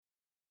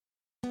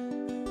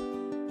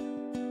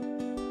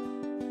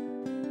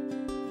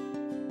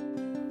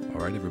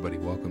right, everybody,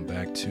 welcome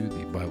back to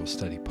the Bible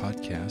Study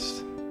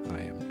Podcast.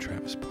 I am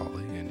Travis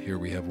Pauly, and here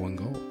we have one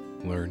goal: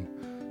 learn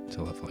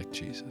to love like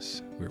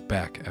Jesus. We're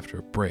back after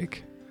a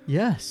break.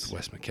 Yes.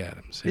 Wes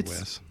McAdams. Hey,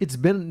 Wes. It's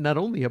been not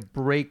only a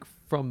break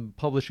from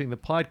publishing the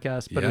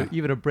podcast, but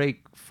even a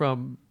break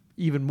from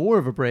even more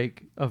of a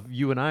break of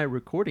you and I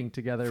recording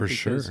together. For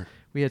because sure.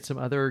 We had some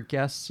other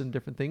guests and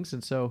different things.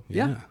 And so,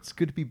 yeah, it's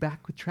good to be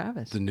back with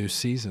Travis. The new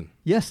season.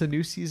 Yes, a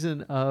new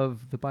season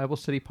of the Bible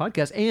Study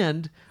Podcast.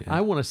 And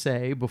I want to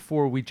say,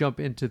 before we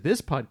jump into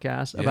this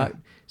podcast, about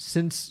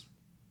since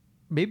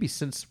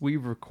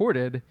we've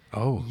recorded,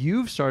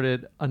 you've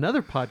started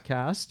another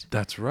podcast.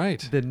 That's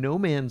right. The No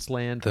Man's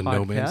Land podcast.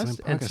 No Man's Land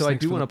podcast. And so I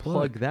Thanks do for want the to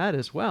plug that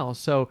as well.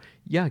 So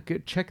yeah,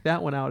 check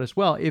that one out as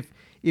well.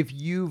 If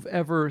you've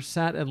ever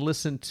sat and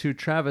listened to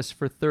Travis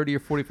for 30 or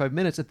 45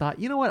 minutes and thought,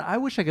 you know what, I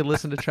wish I could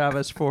listen to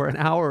Travis for an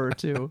hour or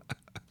two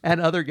and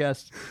other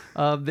guests,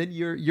 then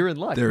you're in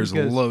luck. There's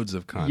loads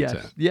of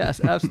content. Yes,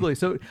 absolutely.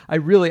 So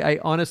I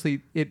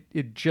honestly,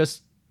 it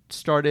just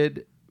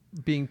started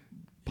being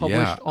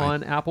published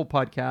on Apple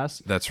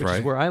Podcasts. That's which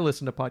is where I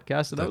listen to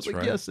podcasts. And I was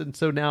like, yes. And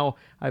so now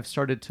I've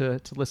started to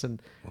listen.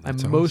 I'm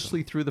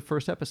mostly through the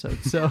first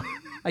episode. So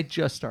I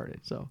just started.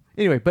 So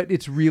anyway, but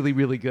it's really,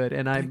 really good.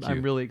 And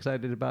I'm really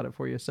excited about it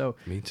for you. So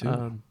me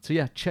too. So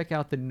yeah, check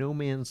out the No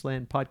Man's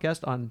Land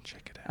podcast on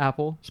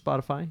Apple,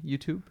 Spotify,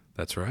 YouTube.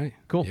 That's right.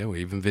 Cool. Yeah,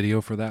 we even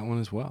video for that one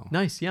as well.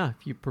 Nice. Yeah.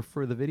 If you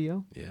prefer the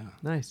video. Yeah.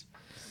 Nice.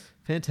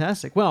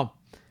 Fantastic. Well,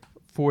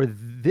 for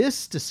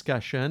this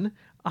discussion,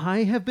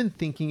 I have been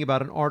thinking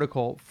about an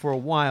article for a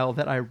while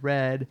that I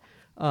read.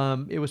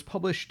 It was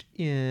published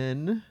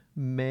in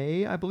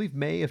May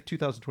of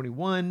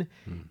 2021.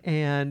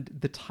 And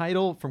the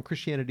title from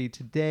Christianity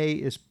Today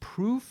is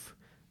Proof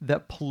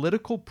That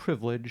Political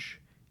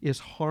Privilege is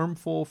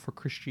Harmful for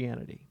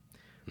Christianity.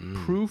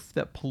 Proof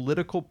that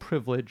political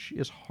privilege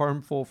is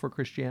harmful for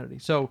Christianity.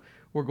 So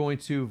we're going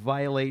to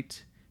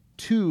violate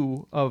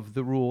two of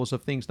the rules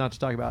of things not to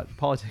talk about: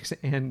 politics,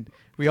 and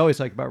we always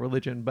talk about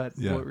religion, but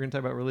we're going to talk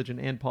about religion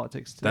and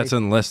politics today. That's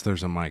unless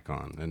there's a mic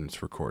on and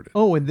it's recorded.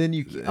 Oh, and then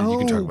you can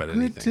talk about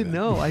anything. Good to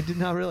know. I did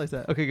not realize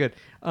that. Okay, good.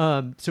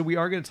 So we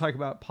are going to talk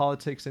about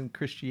politics and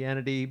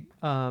Christianity,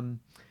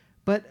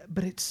 but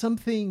it's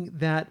something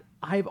that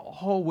I've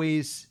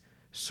always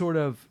sort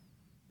of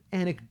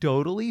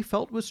anecdotally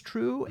felt was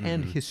true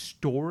and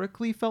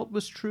historically felt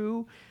was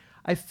true.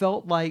 I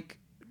felt like,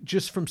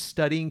 just from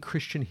studying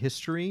Christian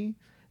history,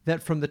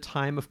 that from the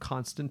time of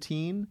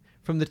Constantine,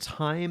 from the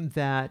time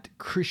that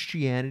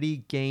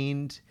Christianity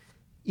gained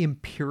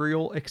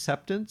imperial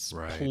acceptance,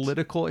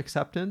 political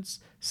acceptance,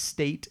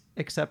 state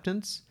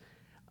acceptance,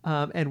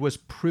 and was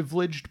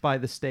privileged by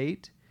the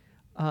state,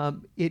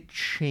 it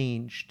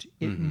changed,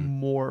 it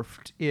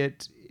morphed,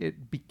 it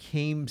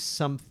became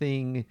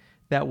something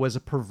that was a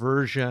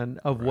perversion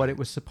of what it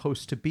was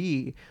supposed to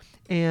be.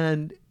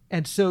 And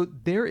so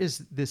there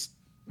is this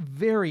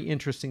very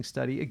interesting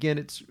study. Again,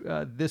 it's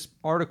this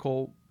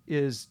article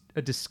is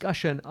a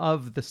discussion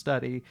of the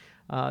study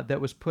that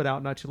was put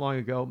out not too long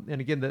ago.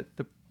 And again,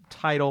 the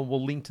title,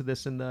 we'll link to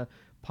this in the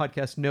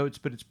podcast notes,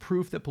 but it's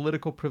Proof That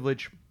Political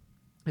Privilege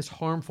is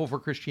Harmful for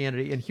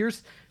Christianity. And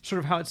here's sort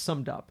of how it's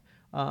summed up.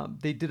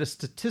 They did a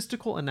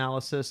statistical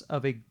analysis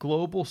of a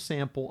global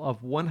sample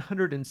of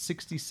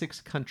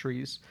 166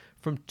 countries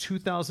from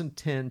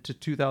 2010 to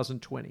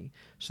 2020.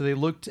 So they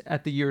looked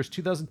at the years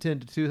 2010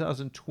 to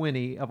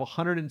 2020 of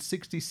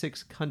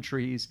 166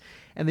 countries,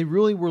 and they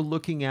really were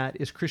looking at,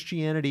 is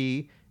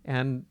Christianity,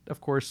 and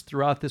of course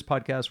throughout this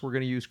podcast we're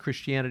going to use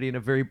Christianity in a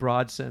very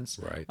broad sense.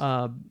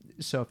 Right.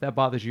 So if that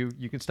bothers you,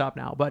 you can stop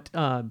now. But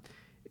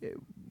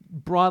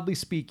broadly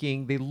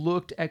speaking, they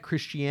looked at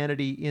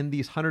Christianity in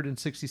these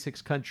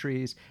 166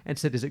 countries and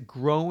said, is it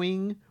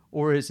growing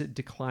or is it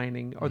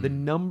declining? Are the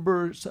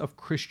numbers of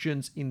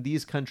Christians in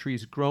these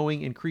countries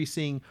growing,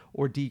 increasing,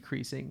 or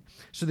decreasing?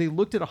 So they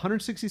looked at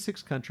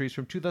 166 countries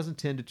from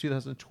 2010 to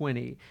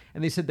 2020,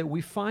 and they said that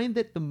we find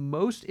that the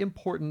most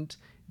important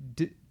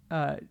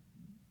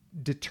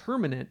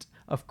determinant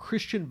of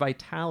Christian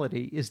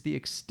vitality is the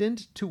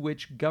extent to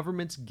which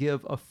governments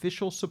give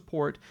official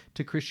support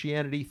to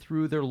Christianity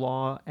through their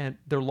laws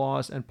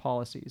and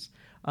policies.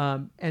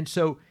 And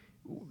so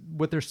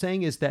what they're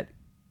saying is that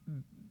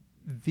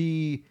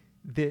the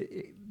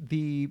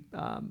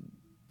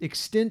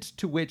extent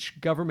to which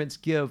governments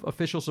give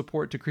official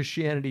support to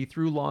Christianity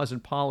through laws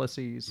and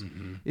policies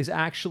is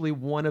actually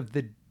one of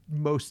the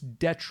most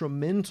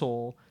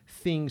detrimental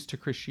things to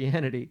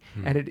Christianity.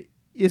 And it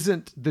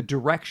isn't the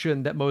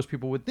direction that most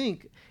people would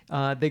think.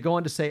 They go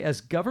on to say,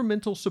 as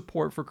governmental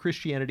support for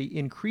Christianity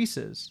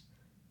increases,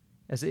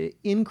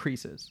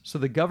 so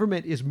the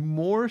government is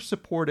more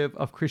supportive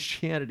of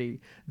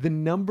Christianity, the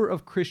number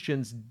of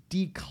Christians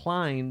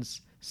declines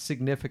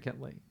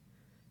significantly.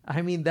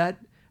 I mean, that,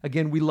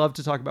 again, we love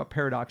to talk about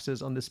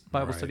paradoxes on this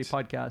Bible study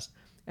podcast.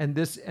 And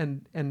this,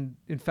 and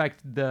in fact,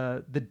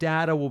 the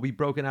data will be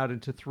broken out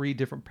into 3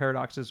 different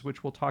paradoxes,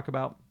 which we'll talk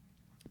about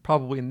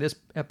probably in this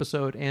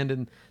episode and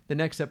in the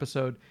next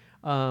episode.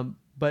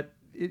 But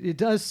it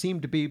does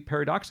seem to be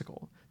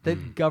paradoxical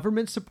that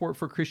government support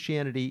for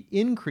Christianity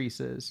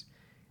increases.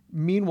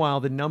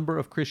 Meanwhile, the number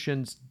of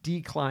Christians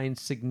declines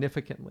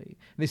significantly.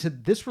 And they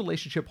said this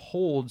relationship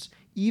holds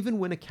even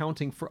when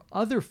accounting for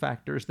other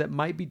factors that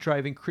might be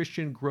driving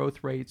Christian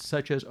growth rates,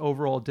 such as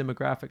overall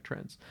demographic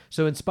trends.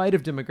 So in spite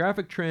of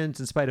demographic trends,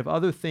 in spite of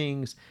other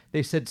things,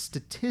 they said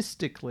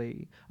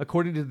statistically,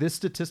 according to this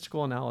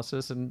statistical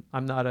analysis, and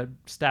I'm not a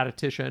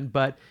statistician,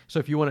 but so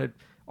if you want to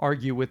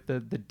argue with the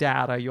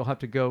data, you'll have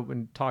to go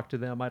and talk to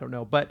them. I don't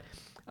know. But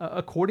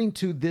according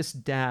to this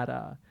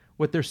data,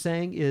 what they're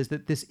saying is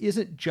that this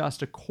isn't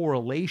just a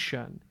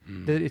correlation,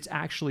 that it's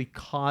actually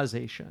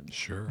causation.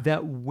 Sure.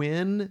 That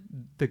when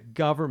the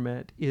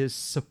government is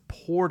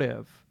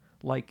supportive,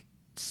 like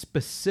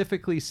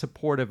specifically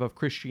supportive of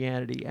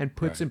Christianity and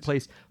puts in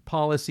place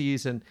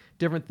policies and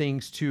different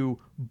things to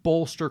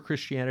bolster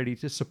Christianity,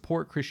 to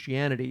support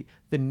Christianity,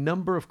 the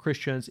number of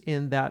Christians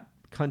in that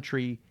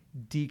country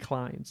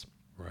declines.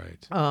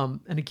 Right.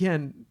 And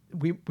again,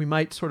 we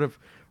might sort of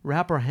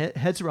wrap our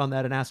heads around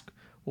that and ask,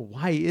 well,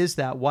 why is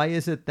that? Why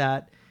is it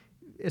that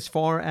as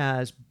far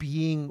as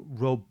being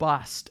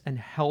robust and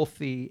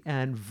healthy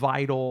and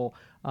vital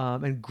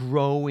and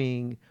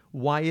growing,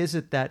 why is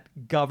it that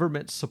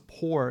government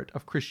support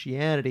of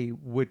Christianity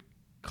would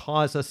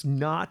cause us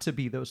not to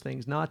be those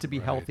things, not to be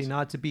healthy,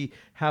 not to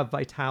have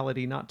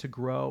vitality, not to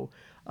grow?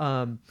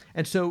 And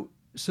so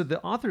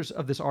the authors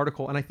of this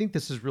article, and I think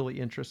this is really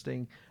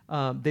interesting,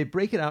 they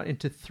break it out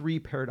into three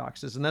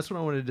paradoxes, and that's what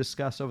I want to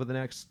discuss over the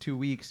next 2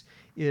 weeks.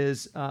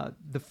 Is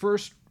the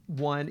first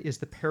one is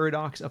the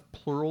paradox of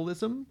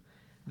pluralism,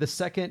 the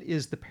second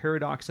is the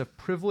paradox of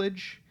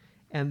privilege,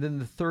 and then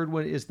the third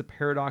one is the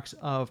paradox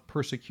of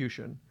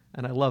persecution.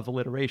 And I love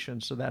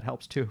alliteration, so that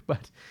helps too.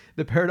 But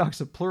the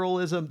paradox of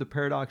pluralism, the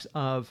paradox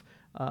of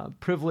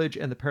privilege,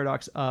 and the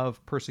paradox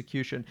of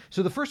persecution.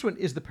 So the first one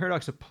is the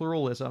paradox of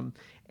pluralism,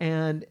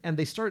 and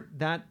they start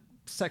that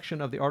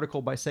section of the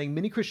article by saying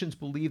many Christians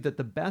believe that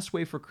the best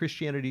way for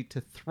Christianity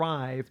to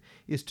thrive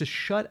is to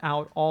shut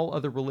out all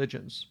other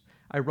religions.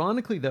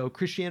 Ironically, though,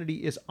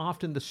 Christianity is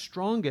often the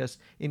strongest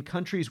in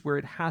countries where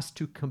it has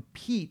to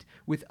compete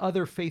with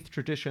other faith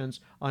traditions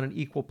on an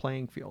equal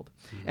playing field.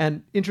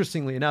 And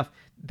interestingly enough,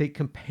 they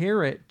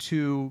compare it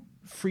to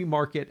free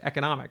market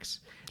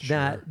economics,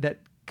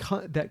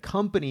 that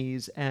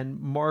companies and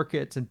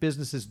markets and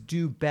businesses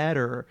do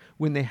better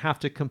when they have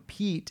to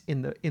compete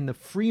in the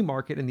free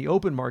market, in the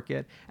open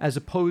market, as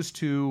opposed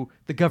to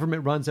the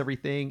government runs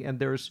everything and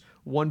there's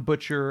one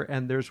butcher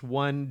and there's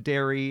one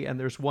dairy and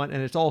there's one,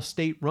 and it's all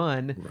state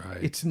run.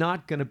 Right. It's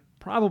not going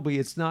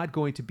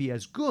to be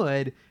as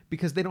good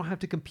because they don't have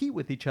to compete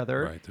with each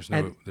other. Right.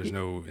 There's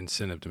no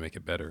incentive to make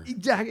it better.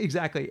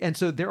 Exactly. And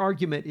so their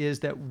argument is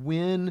that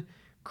when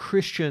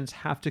Christians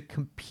have to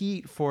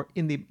compete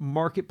in the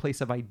marketplace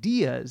of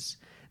ideas,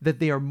 that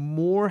they are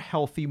more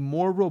healthy,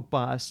 more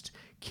robust,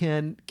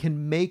 can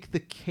make the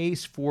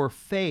case for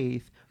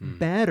faith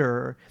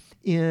better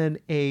in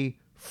a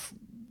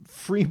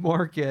free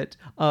market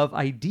of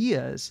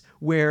ideas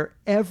where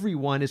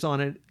everyone is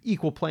on an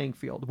equal playing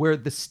field, where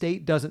the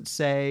state doesn't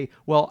say,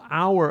 well,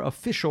 our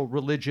official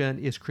religion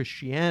is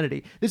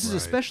Christianity. This is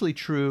especially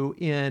true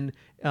in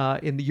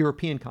the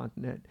European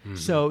continent.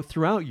 So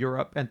throughout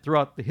Europe and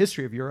throughout the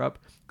history of Europe,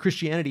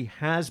 Christianity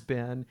has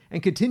been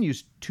and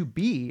continues to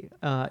be,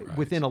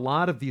 within a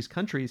lot of these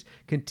countries,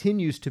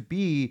 continues to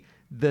be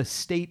the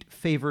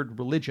state-favored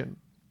religion.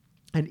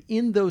 And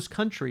in those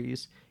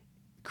countries,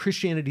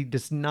 Christianity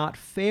does not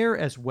fare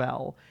as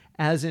well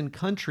as in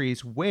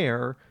countries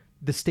where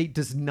the state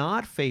does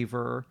not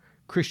favor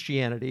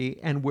Christianity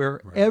and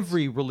where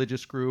every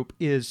religious group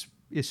is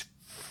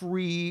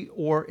free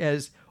or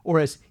as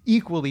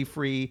equally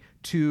free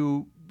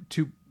to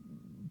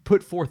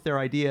put forth their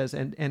ideas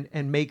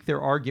and make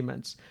their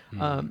arguments.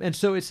 And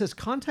so it says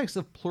context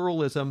of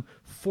pluralism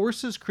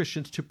forces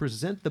Christians to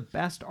present the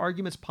best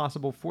arguments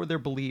possible for their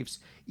beliefs,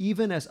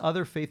 even as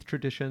other faith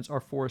traditions are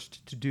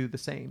forced to do the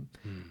same.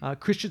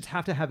 Christians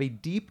have to have a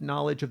deep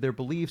knowledge of their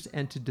beliefs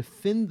and to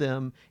defend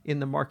them in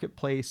the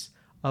marketplace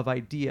of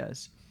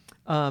ideas.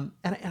 And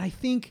I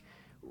think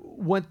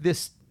what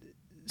this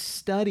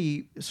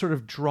study sort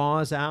of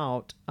draws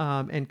out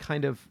and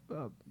kind of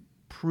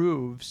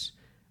proves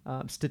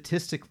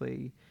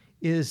statistically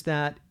is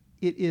that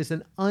it is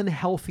an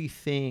unhealthy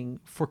thing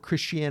for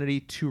Christianity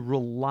to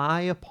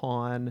rely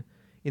upon,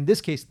 in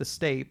this case, the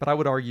state, but I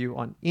would argue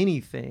on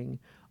anything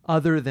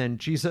other than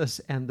Jesus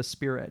and the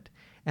Spirit.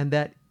 And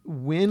that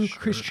when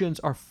Christians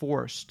are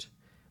forced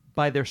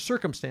by their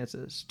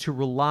circumstances to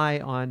rely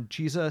on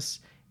Jesus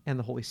and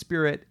the Holy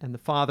Spirit and the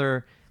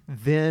Father,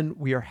 then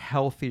we are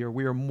healthier,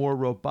 we are more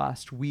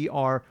robust, we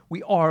are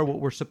what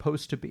we're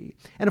supposed to be.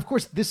 And of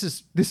course, this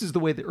is the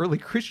way the early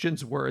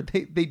Christians were.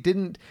 They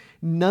didn't,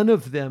 none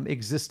of them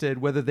existed,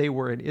 whether they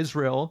were in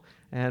Israel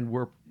and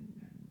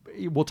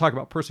we'll talk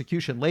about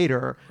persecution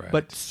later,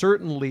 but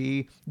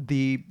certainly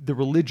the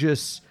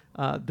religious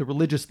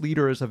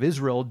leaders of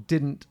Israel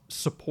didn't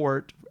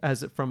support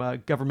from a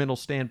governmental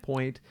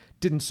standpoint,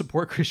 didn't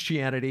support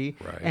Christianity.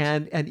 Right.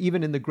 And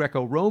even in the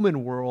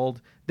Greco-Roman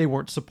world, they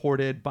weren't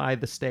supported by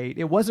the state.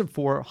 It wasn't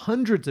for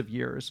hundreds of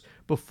years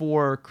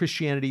before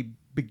Christianity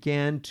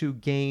began to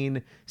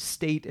gain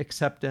state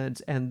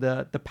acceptance, and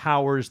the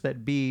powers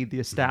that be, the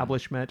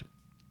establishment,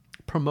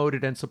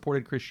 promoted and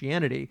supported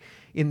Christianity.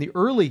 In the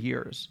early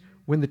years,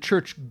 when the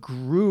church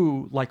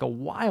grew like a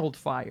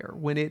wildfire,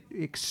 when it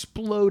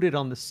exploded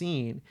on the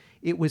scene,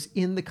 it was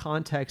in the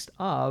context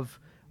of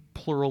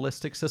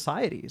pluralistic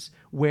societies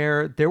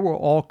where there were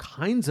all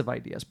kinds of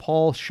ideas.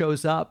 Paul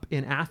shows up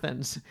in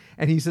Athens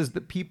and he says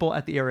that people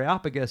at the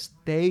Areopagus,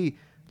 they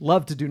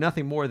love to do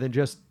nothing more than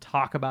just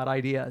talk about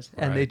ideas,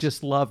 and they Right.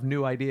 just love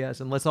new ideas,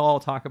 and let's all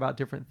talk about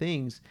different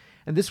things.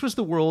 And this was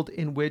the world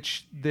in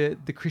which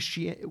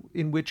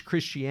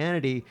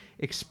Christianity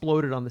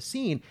exploded on the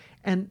scene.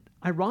 And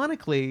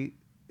ironically,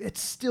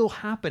 it's still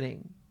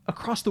happening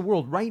across the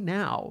world right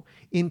now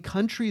in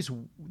countries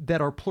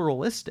that are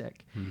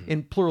pluralistic.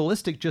 And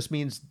pluralistic just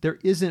means there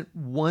isn't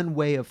one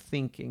way of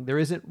thinking. There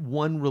isn't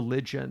one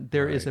religion.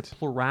 There is a Right.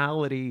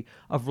 plurality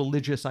of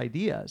religious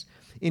ideas.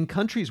 In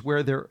countries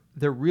where there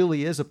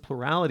really is a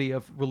plurality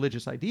of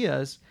religious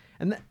ideas,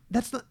 and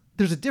that's not,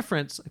 there's a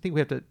difference. I think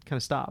we have to kind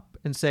of stop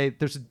and say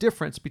there's a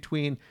difference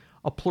between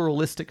a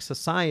pluralistic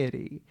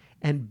society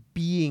and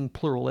being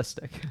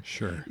pluralistic.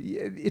 Sure.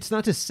 It's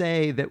not to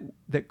say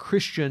that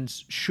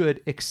Christians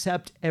should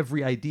accept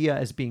every idea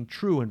as being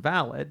true and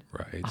valid.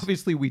 Right.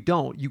 Obviously, we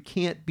don't. You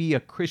can't be a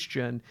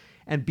Christian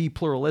and be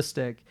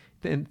pluralistic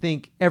and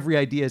think every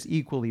idea is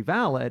equally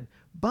valid.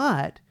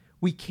 But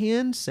we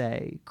can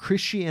say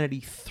Christianity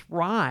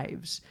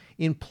thrives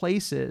in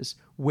places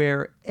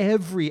where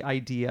every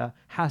idea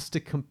has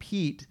to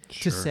compete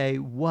to Sure. say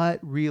what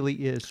really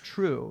is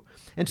true.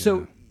 And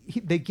so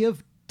they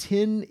give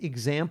 10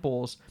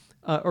 examples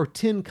or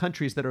 10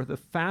 countries that are the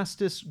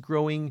fastest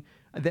growing,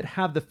 that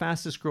have the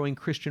fastest growing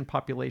Christian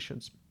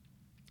populations.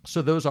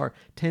 So those are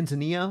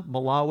Tanzania,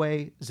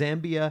 Malawi,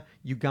 Zambia,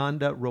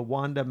 Uganda,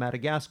 Rwanda,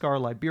 Madagascar,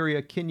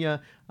 Liberia,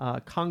 Kenya,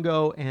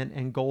 Congo, and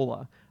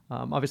Angola.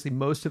 Obviously,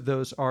 most of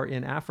those are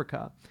in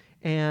Africa.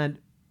 And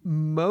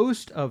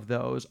most of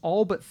those,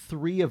 all but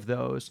 3 of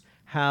those,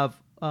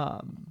 have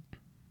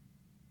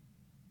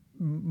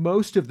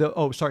most of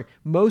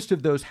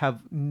those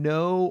have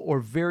no or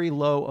very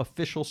low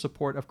official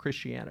support of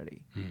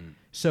Christianity.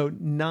 So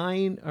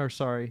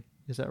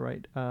is that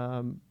right?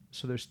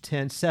 So there's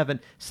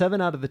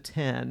 7 out of the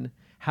 10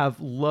 have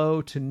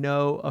low to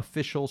no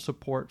official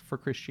support for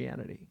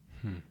Christianity.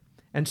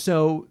 And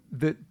so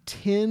the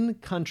 10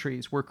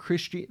 countries where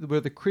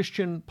the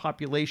Christian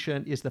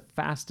population is the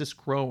fastest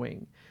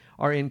growing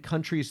are in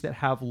countries that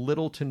have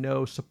little to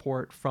no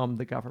support from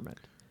the government.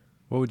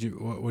 What do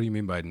you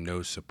mean by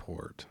no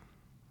support?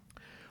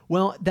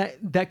 Well, that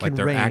can Like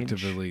they're range.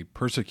 actively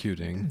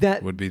persecuting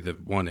That- would be the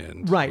one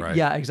end. Right.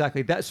 Yeah,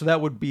 exactly.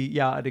 That would be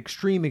an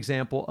extreme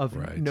example of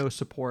Right. no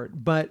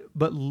support. But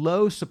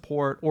low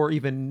support or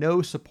even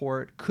no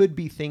support could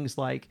be things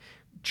like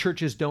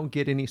churches don't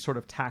get any sort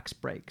of tax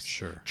breaks.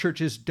 Sure.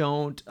 Churches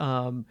don't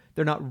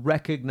they're not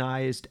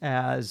recognized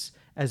as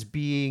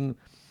being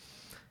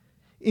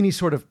any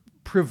sort of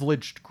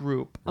privileged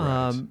group.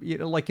 Right.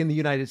 Like in the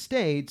United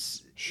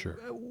States, Sure.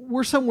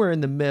 we're somewhere in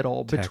the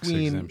middle Tax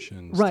between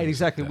exemptions, right, things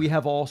exactly. like We that.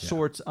 have all Yeah.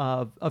 sorts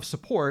of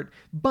support,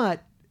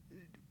 but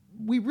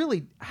we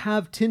really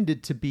have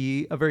tended to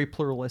be a very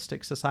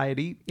pluralistic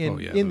society in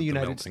the the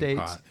United melting States,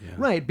 pot, yeah.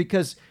 right?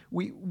 Because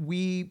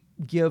we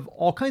give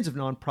all kinds of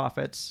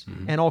nonprofits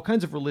Mm-hmm. and all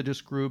kinds of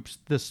religious groups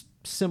this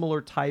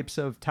similar types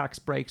of tax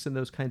breaks and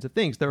those kinds of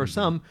things. There are Mm-hmm.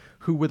 some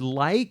who would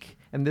like,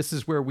 and this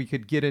is where we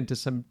could get into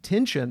some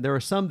tension. There are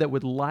some that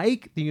would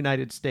like the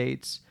United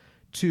States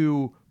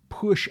to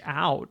push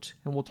out,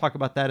 and we'll talk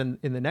about that in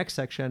the next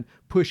section,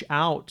 push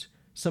out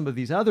some of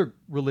these other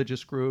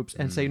religious groups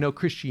and say, no,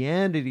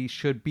 Christianity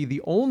should be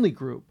the only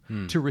group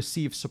to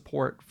receive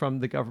support from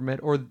the government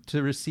or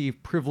to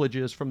receive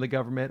privileges from the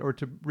government or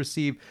to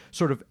receive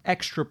sort of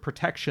extra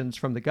protections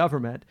from the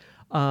government.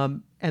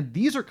 And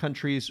these are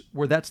countries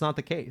where that's not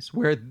the case,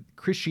 where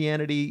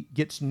Christianity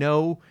gets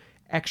no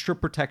extra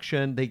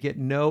protection, they get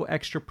no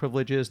extra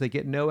privileges, they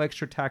get no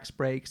extra tax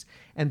breaks.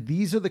 And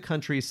these are the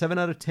countries, 7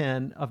 out of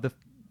 10 of the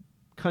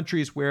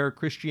countries where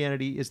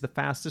Christianity is the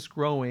fastest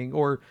growing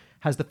or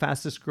has the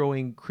fastest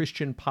growing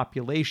Christian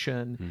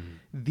population.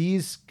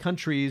 These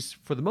countries,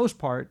 for the most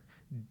part,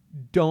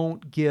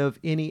 don't give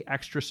any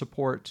extra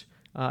support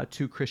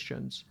to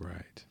Christians.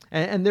 Right.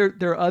 And there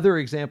are other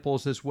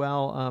examples as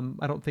well.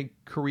 I don't think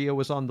Korea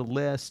was on the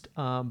list,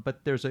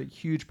 but there's a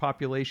huge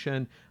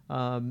population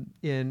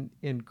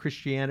in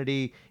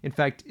Christianity. In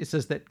fact, it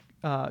says that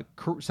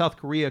South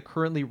Korea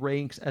currently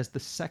ranks as the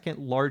second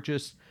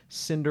largest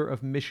sender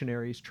of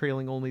missionaries,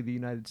 trailing only the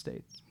United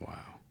States. Wow.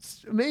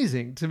 It's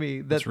amazing to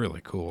me. That's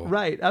really cool.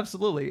 Right,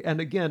 absolutely. And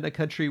again, a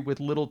country with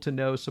little to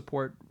no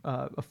support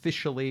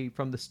officially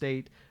from the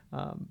state,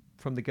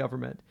 from the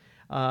government.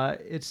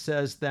 It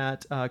says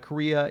that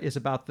Korea is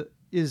about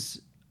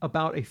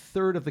a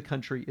third of the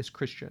country is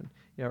Christian,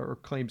 or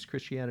claims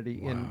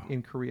Christianity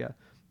in Korea.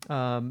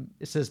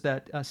 It says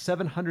that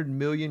 700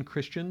 million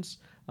Christians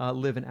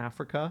live in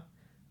Africa.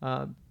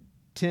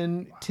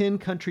 10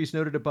 countries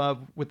noted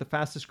above with the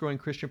fastest growing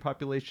Christian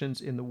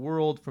populations in the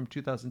world from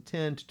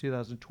 2010 to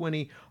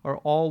 2020 are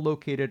all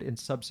located in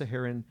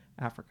sub-Saharan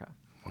Africa.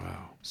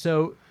 Wow.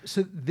 So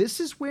this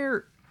is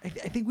where I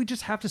think we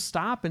just have to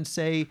stop and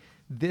say,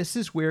 this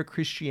is where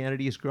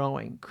Christianity is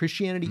growing.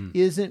 Christianity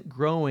isn't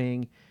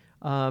growing,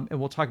 and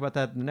we'll talk about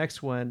that in the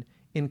next one,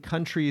 in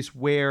countries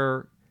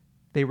where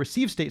they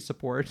receive state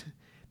support.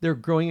 It's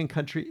growing in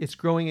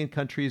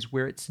countries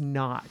where it's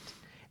not.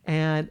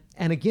 And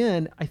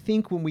again, I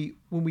think when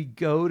we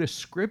go to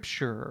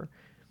Scripture,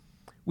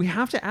 we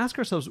have to ask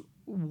ourselves,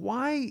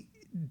 why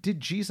did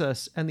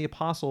Jesus and the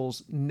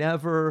apostles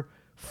never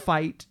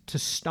fight to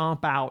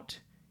stomp out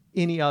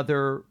any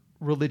other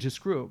religious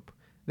group?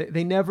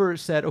 They never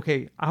said,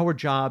 okay, our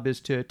job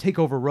is to take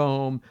over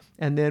Rome,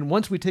 and then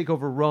once we take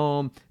over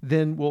Rome,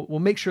 then we'll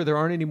make sure there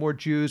aren't any more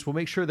Jews. We'll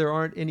make sure there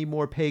aren't any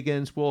more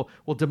pagans. We'll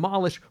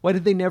demolish. Why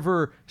did they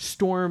never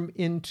storm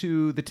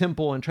into the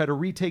temple and try to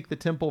retake the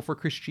temple for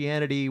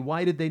Christianity?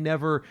 Why did they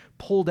never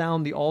pull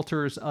down the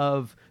altars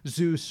of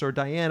Zeus or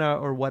Diana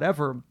or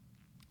whatever?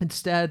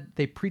 Instead,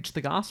 they preached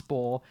the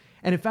gospel.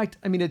 And in fact,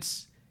 I mean,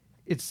 it's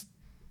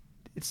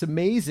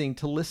amazing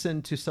to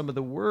listen to some of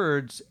the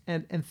words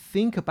and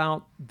think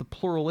about the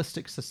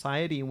pluralistic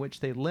society in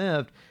which they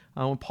lived.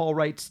 When Paul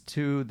writes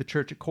to the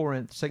church at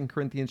Corinth, 2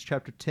 Corinthians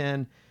chapter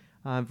 10,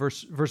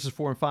 verses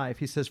 4 and 5,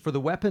 he says, "For the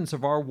weapons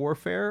of our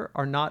warfare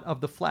are not of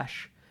the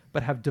flesh,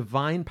 but have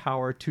divine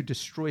power to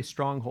destroy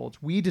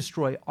strongholds. We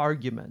destroy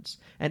arguments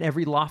and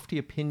every lofty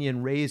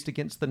opinion raised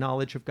against the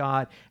knowledge of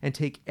God, and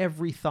take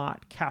every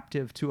thought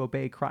captive to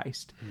obey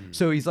Christ."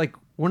 So he's like,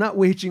 we're not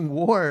waging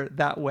war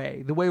that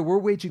way. The way we're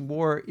waging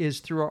war is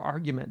through our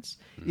arguments,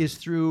 is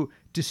through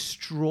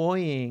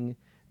destroying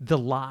the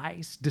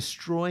lies,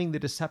 destroying the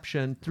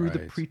deception through the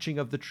preaching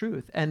of the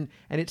truth. And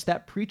it's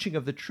that preaching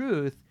of the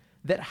truth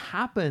that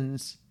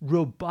happens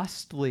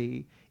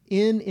robustly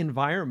in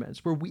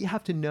environments where we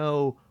have to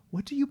know,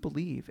 what do you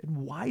believe and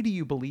why do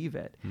you believe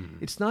it?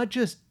 It's not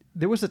just,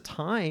 there was a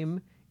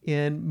time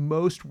in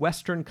most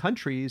Western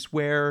countries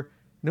where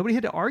nobody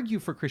had to argue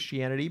for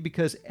Christianity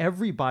because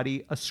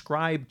everybody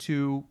ascribed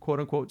to, quote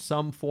unquote,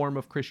 some form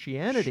of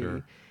Christianity.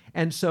 Sure.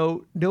 And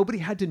so nobody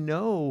had to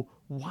know,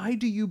 why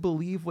do you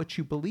believe what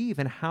you believe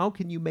and how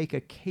can you make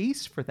a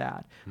case for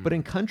that? But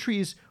in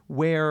countries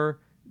where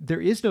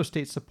there is no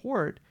state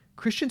support,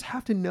 Christians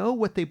have to know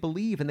what they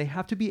believe, and they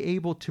have to be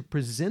able to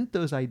present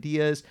those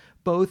ideas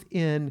both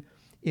in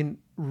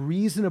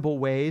reasonable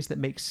ways that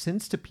make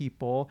sense to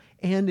people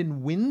and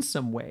in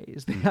winsome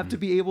ways. They have to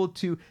be able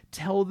to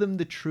tell them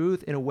the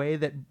truth in a way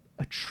that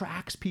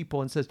attracts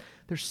people and says,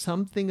 there's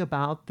something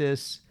about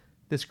this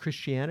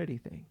Christianity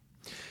thing.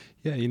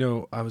 Yeah,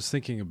 I was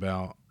thinking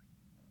about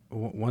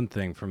one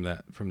thing from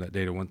that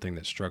data. One thing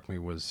that struck me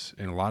was,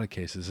 in a lot of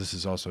cases, this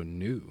is also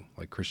new.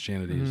 Like,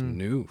 Christianity is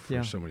new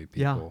for so many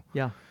people.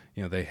 Yeah.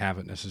 They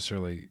haven't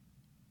necessarily,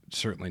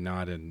 certainly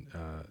not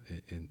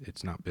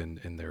it's not been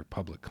in their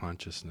public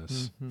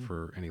consciousness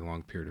for any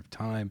long period of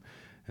time,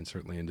 and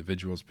certainly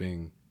individuals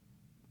being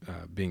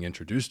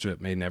introduced to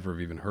it may never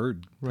have even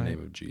heard the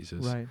name of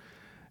Jesus. Right.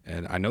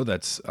 And I know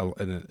that's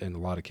in a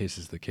lot of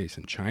cases the case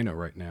in China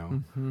right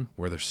now,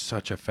 where there's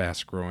such a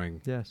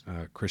fast-growing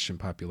Christian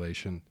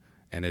population,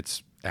 and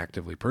it's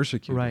actively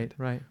persecuted.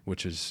 Right.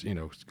 Which is,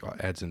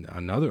 adds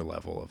another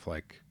level of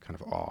like kind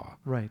of awe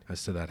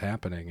as to that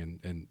happening,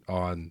 and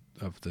awe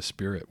of the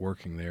Spirit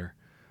working there.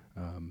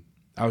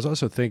 I was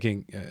also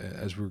thinking,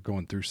 as we were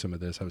going through some of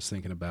this, I was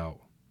thinking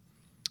about,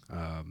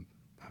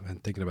 I've been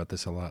thinking about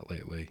this a lot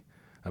lately,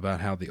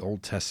 about how the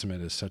Old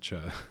Testament is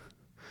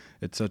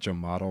it's such a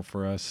model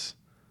for us,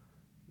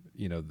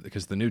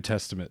 because the New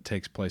Testament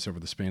takes place over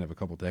the span of a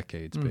couple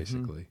decades,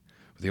 basically.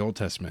 But the Old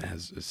Testament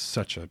is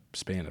such a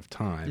span of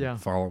time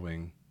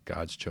following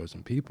God's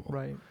chosen people.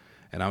 Right.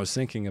 And I was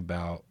thinking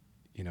about,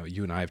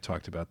 you and I have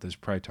talked about this,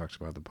 probably talked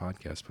about the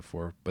podcast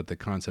before, but the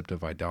concept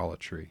of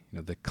idolatry,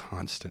 the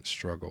constant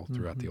struggle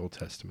throughout the Old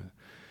Testament,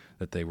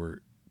 that they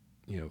were,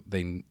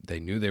 they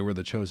knew they were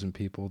the chosen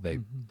people. They,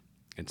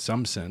 in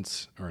some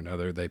sense or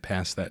another, they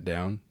passed that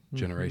down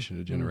generation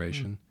to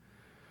generation.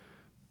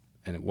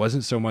 And it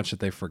wasn't so much that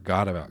they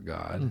forgot about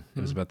God. It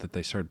was about that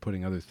they started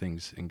putting other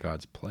things in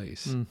God's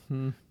place.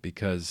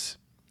 Because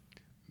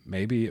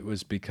maybe it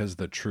was because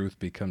the truth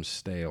becomes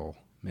stale.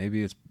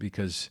 Maybe it's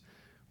because,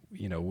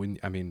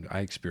 I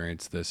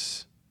experienced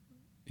this,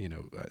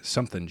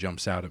 something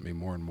jumps out at me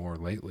more and more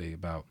lately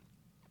about,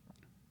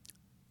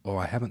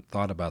 I haven't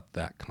thought about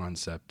that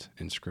concept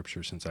in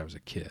Scripture since I was a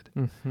kid.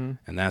 And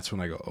that's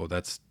when I go,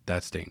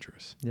 that's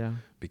dangerous. Yeah.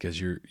 Because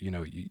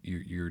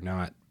you're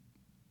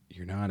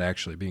not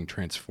actually being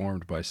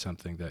transformed by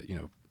something that,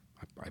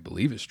 I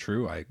believe is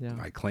true. I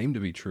claim to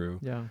be true.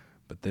 Yeah.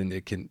 But then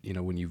it can,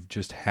 when you've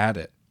just had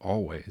it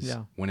always,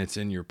 when it's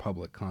in your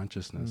public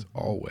consciousness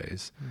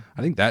always,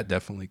 I think that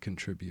definitely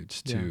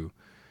contributes to,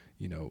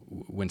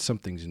 when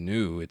something's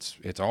new,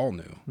 it's all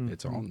new.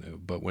 It's all new.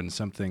 But when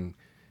something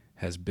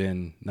has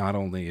been not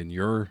only in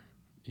your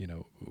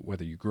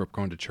whether you grew up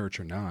going to church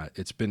or not,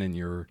 it's been in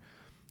your,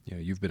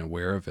 you've been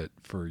aware of it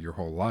for your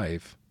whole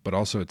life, but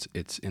also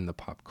it's in the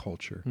pop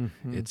culture.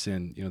 Mm-hmm. It's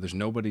in, there's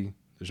nobody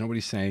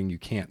saying you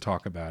can't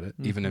talk about it,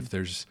 mm-hmm. even if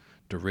there's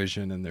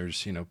derision and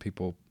there's,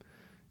 people,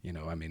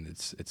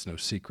 it's no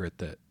secret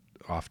that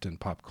often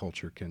pop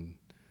culture can,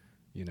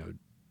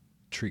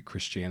 treat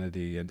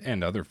Christianity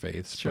and other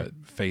faiths, sure.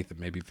 but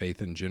maybe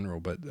faith in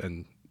general,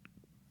 and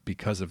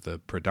because of the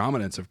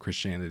predominance of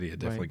Christianity, it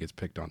definitely gets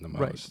picked on the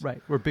most.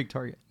 Right. We're a big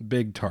target.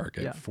 Big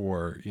target yeah.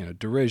 for,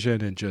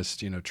 derision and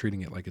just,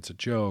 treating it like it's a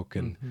joke.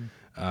 And,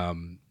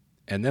 mm-hmm.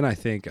 And then I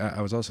think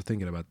I was also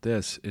thinking about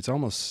this. It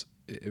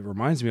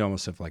reminds me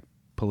almost of like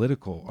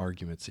political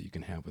arguments that you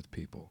can have with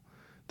people,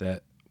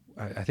 that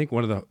I think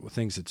one of the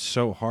things that's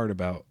so hard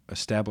about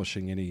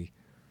establishing any,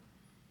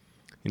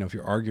 if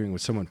you're arguing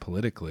with someone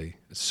politically,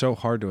 it's so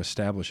hard to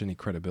establish any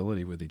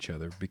credibility with each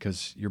other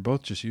because you're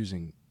both just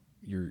using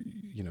your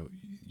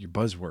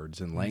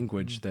buzzwords and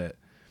language mm-hmm.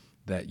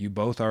 that you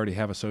both already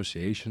have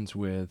associations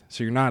with.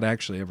 So you're not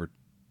actually ever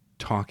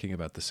talking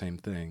about the same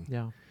thing.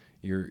 Yeah.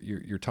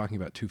 You're talking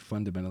about two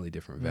fundamentally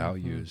different mm-hmm.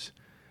 values.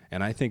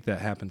 And I think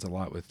that happens a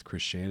lot with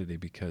Christianity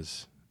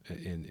because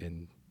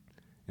in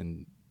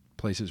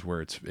places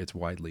where it's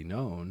widely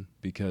known,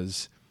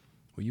 because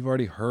you've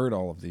already heard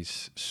all of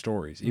these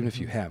stories, even mm-hmm. if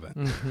you haven't.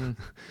 Mm-hmm.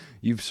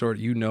 You've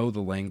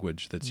the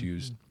language that's mm-hmm.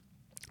 used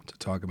to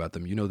talk about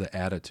them. The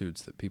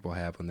attitudes that people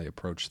have when they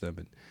approach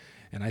them.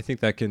 And I think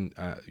that can,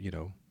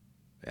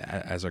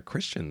 as a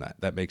Christian,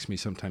 that makes me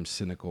sometimes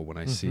cynical when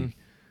I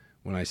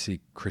mm-hmm. see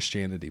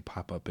Christianity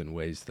pop up in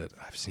ways that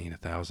I've seen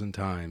 1,000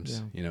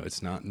 times. Yeah.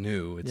 It's not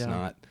new. It's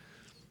not.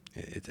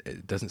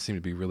 It doesn't seem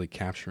to be really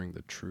capturing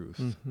the truth.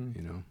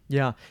 Mm-hmm.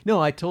 Yeah.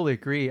 No, I totally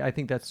agree. I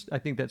think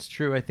that's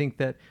true. I think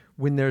that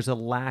when there's a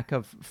lack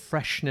of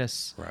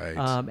freshness, right,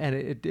 and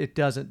it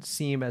doesn't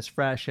seem as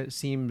fresh, it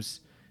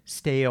seems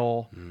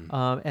stale,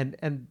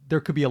 and there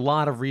could be a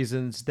lot of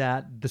reasons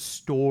that the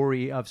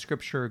story of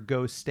Scripture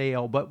goes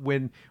stale. But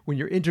when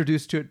you're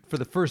introduced to it for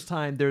the first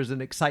time, there's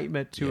an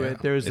excitement to it.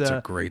 It's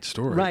a great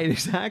story, right?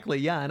 Exactly,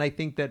 yeah. And I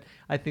think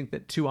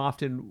that too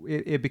often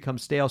it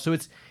becomes stale. So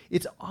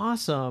it's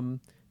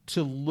awesome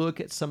to look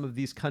at some of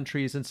these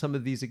countries and some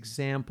of these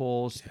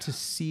examples to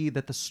see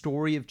that the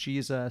story of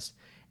Jesus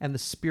and the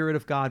Spirit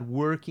of God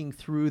working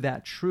through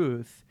that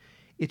truth,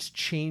 it's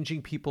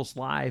changing people's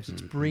lives.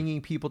 It's mm-hmm.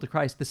 bringing people to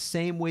Christ the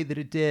same way that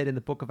it did in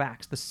the book of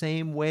Acts, the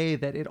same way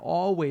that it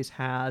always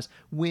has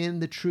when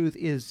the truth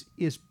is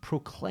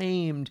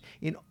proclaimed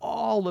in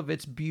all of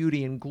its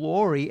beauty and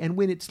glory. And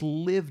when it's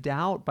lived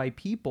out by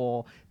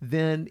people,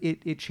 then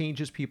it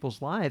changes people's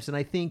lives. And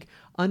I think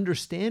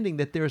understanding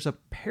that there's a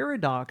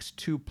paradox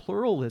to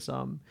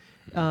pluralism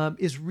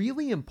is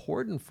really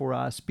important for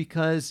us,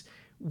 because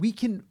we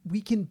can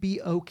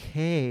be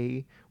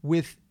okay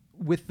with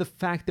the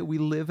fact that we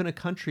live in a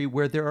country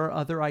where there are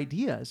other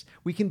ideas.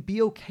 We can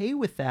be okay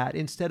with that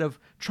instead of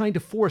trying to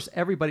force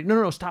everybody.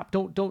 No, stop.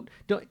 Don't.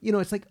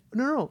 It's like,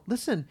 no,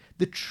 listen,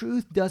 the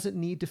truth doesn't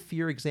need to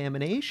fear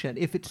examination.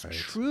 If it's right.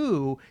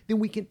 true, then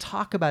we can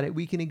talk about it.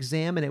 We can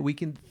examine it. We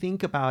can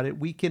think about it.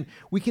 We can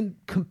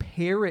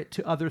compare it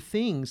to other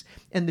things.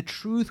 And the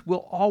truth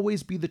will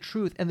always be the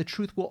truth. And the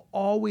truth will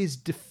always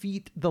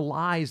defeat the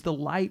lies. The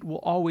light will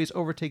always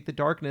overtake the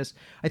darkness.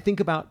 I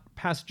think about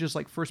passages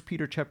like 1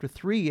 Peter chapter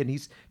 3, and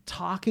he's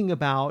talking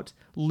about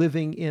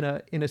living in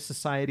a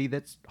society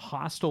that's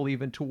hostile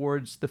even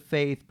towards the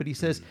faith. But he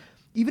says,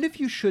 even if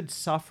you should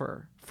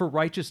suffer for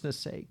righteousness'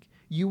 sake,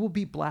 you will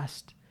be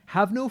blessed.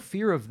 Have no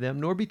fear of them,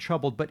 nor be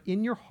troubled, but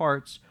in your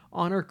hearts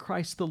honor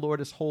Christ the Lord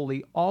as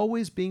holy,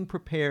 always being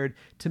prepared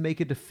to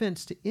make a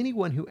defense to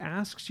anyone who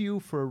asks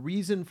you for a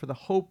reason for the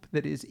hope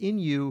that is in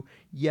you,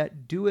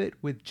 yet do it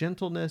with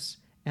gentleness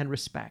and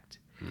respect.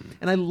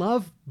 And I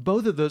love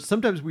both of those.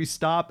 Sometimes we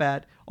stop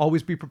at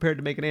always be prepared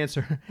to make an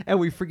answer, and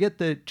we forget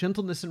the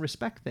gentleness and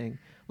respect thing.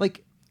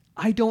 Like,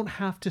 I don't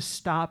have to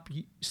stop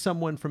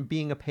someone from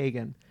being a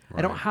pagan. Right.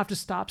 I don't have to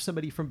stop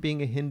somebody from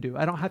being a Hindu.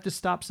 I don't have to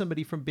stop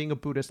somebody from being a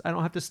Buddhist. I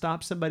don't have to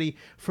stop somebody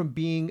from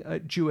being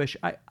Jewish.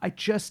 I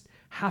just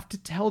have to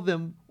tell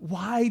them,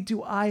 why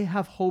do I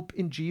have hope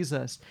in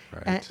Jesus?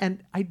 Right.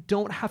 And I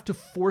don't have to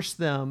force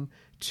them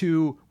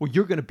to, well,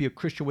 you're going to be a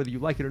Christian whether you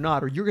like it or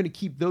not, or you're going to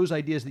keep those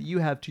ideas that you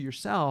have to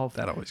yourself.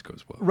 That always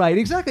goes well. Right,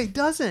 exactly. It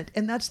doesn't.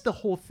 And that's the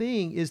whole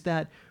thing, is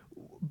that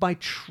by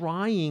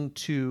trying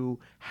to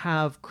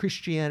have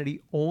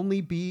Christianity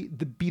only be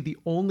the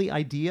only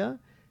idea,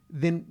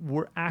 then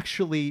we're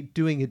actually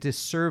doing a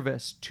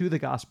disservice to the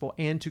gospel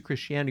and to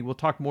Christianity. We'll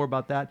talk more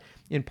about that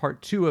in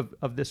part 2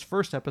 of this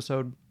first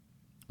episode.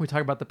 We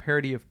talk about the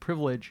parity of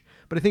privilege.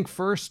 But I think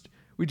first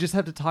we just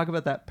have to talk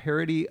about that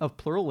parity of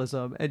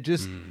pluralism and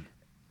just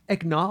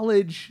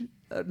acknowledge,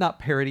 not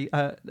parity,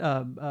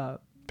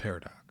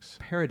 paradox.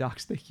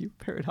 Paradox, thank you.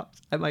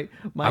 Paradox. I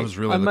was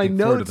really looking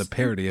forward to the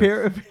parody.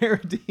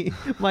 Parody.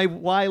 My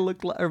Y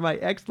looked like, or my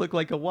X looked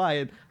like a Y,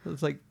 and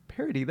it's like,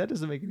 parody, that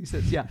doesn't make any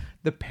sense. Yeah,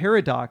 the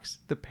paradox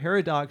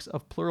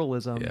of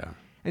pluralism. Yeah.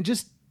 And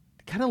just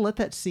kind of let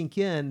that sink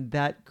in,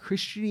 that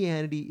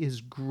Christianity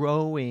is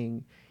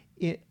growing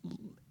in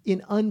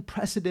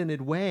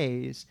unprecedented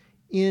ways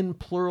in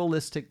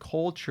pluralistic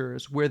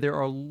cultures where there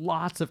are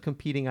lots of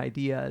competing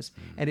ideas,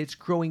 and it's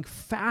growing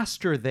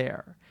faster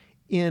there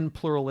in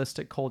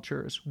pluralistic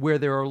cultures where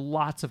there are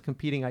lots of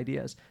competing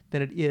ideas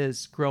than it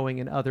is growing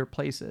in other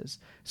places.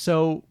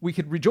 So we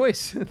could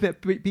rejoice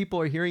that people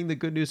are hearing the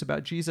good news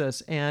about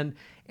Jesus. And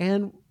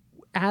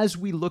as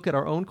we look at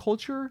our own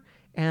culture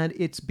and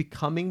it's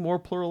becoming more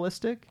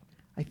pluralistic,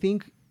 I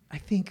think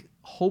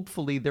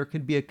hopefully there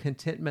can be a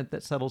contentment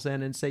that settles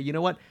in and say, you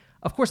know what?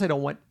 Of course I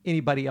don't want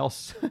anybody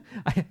else.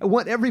 I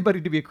want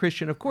everybody to be a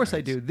Christian. Of course I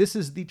do. This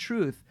is the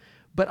truth.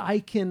 But I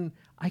can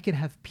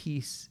have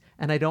peace,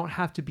 and I don't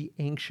have to be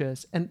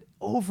anxious. And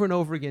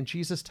over again,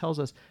 Jesus tells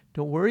us,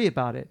 don't worry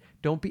about it.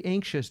 Don't be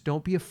anxious.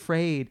 Don't be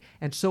afraid.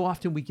 And so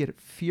often we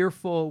get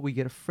fearful, we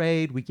get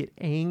afraid, we get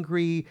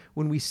angry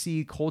when we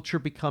see culture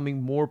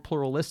becoming more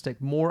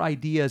pluralistic, more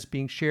ideas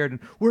being shared. And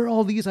where are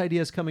all these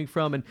ideas coming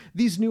from? And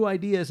these new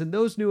ideas and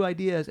those new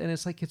ideas. And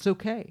it's like, it's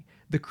okay.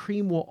 The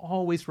cream will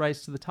always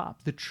rise to the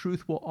top. The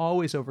truth will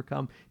always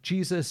overcome.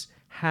 Jesus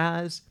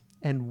has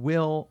and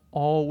will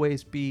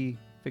always be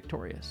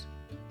victorious.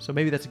 So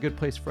maybe that's a good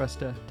place for us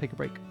to take a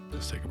break.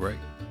 Let's take a break.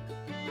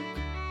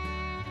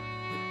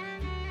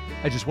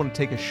 I just want to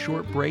take a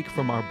short break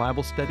from our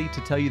Bible study to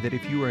tell you that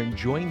if you are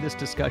enjoying this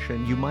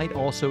discussion, you might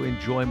also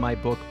enjoy my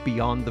book,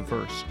 Beyond the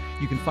Verse.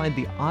 You can find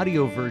the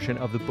audio version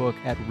of the book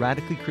at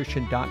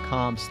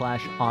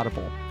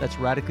radicallychristian.com/audible. That's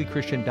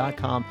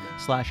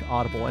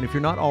radicallychristian.com/audible. And if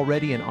you're not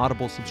already an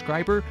Audible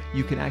subscriber,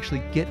 you can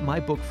actually get my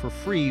book for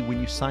free when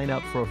you sign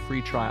up for a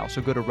free trial.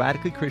 So go to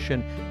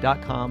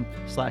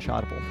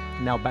radicallychristian.com/audible.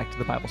 Now back to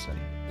the Bible study.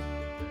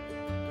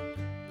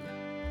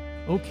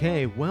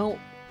 Okay, well,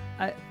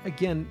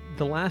 again,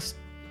 the last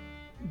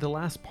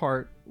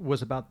part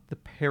was about the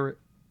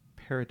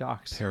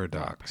paradox,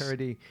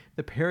 the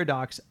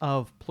paradox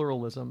of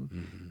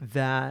pluralism,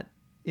 that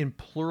in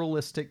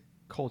pluralistic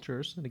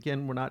cultures, and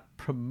again, we're not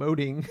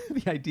promoting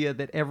the idea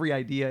that every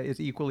idea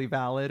is equally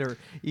valid or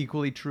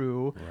equally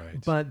true,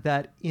 but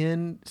that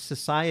in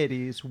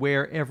societies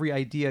where every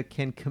idea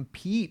can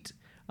compete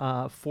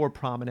for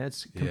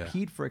prominence,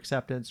 compete for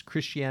acceptance,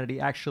 Christianity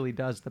actually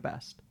does the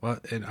best. Well,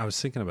 and I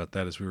was thinking about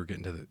that as we were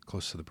getting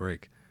close to the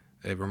break.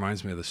 It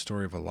reminds me of the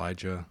story of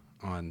Elijah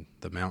on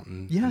the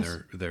mountain. Yes.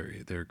 And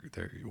they're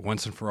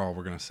once and for all,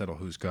 we're going to settle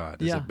who's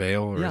God. Is it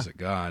Baal or is it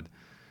God?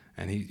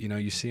 And he,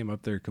 you see him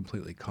up there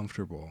completely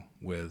comfortable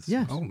with,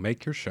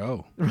 make your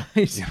show. Right.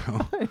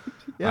 Right.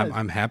 Yes.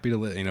 I'm happy to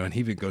live, and he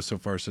even goes so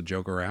far as to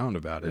joke around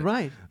about it.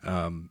 Right.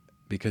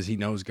 Because he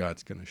knows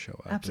God's going to show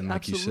up. And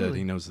like you said,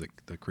 he knows that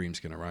the cream's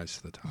going to rise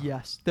to the top.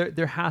 Yes.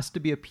 There has to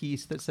be a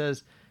piece that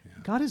says,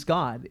 God is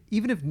God.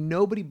 Even if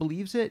nobody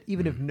believes it,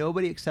 even if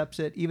nobody accepts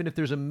it, even if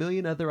there's a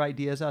million other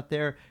ideas out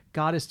there,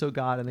 God is still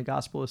God and the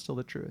gospel is still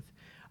the truth.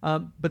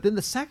 But then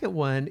the second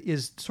one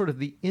is sort of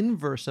the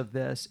inverse of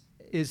this,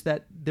 is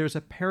that there's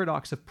a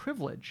paradox of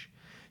privilege.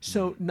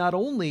 So not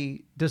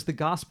only does the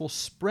gospel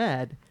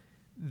spread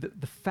the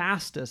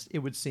fastest, it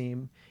would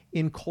seem,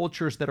 in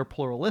cultures that are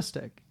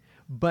pluralistic,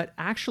 but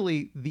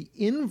actually the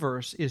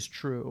inverse is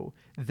true,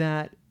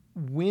 that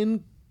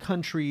when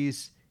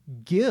countries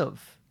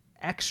give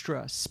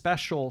extra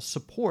special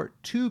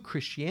support to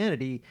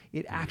Christianity,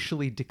 it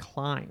actually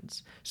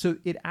declines. So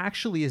it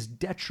actually is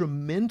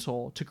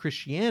detrimental to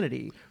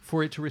Christianity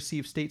for it to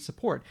receive state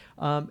support.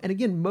 And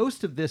again,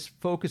 most of this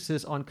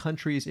focuses on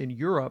countries in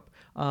Europe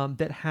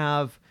that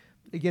have,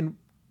 again,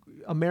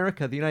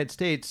 America, the United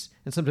States,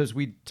 and sometimes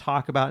we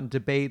talk about and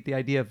debate the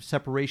idea of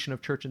separation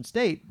of church and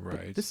state.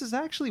 Right. But this is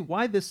actually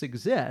why this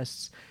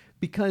exists,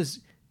 because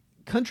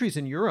countries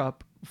in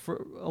Europe,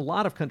 for a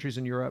lot of countries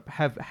in Europe,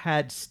 have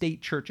had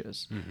state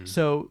churches.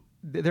 So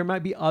there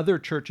might be other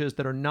churches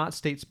that are not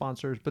state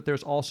sponsors, but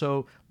there's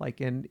also, like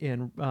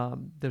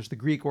there's the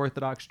Greek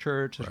Orthodox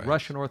Church, there's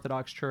Russian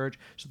Orthodox Church.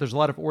 So there's a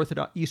lot of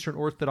Eastern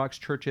Orthodox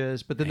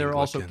churches, but then there are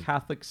also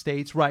Catholic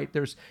states. Right.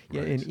 There's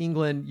in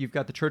England, you've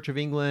got the Church of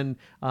England.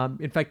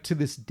 In fact, to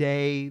this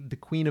day, the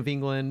Queen of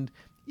England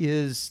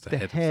is the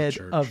head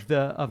of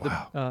the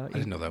I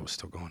didn't know that was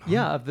still going on.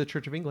 Yeah, of the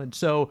Church of England.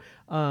 So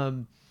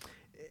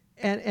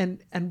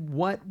And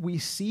what we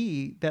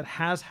see that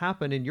has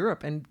happened in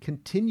Europe and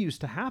continues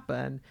to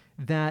happen,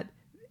 that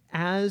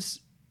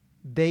as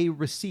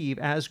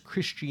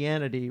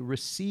Christianity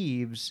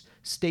receives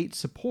state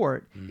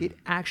support, it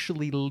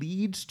actually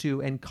leads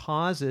to and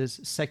causes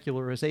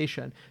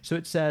secularization. So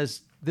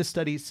this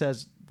study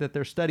says that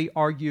their study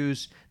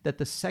argues that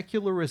the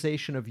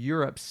secularization of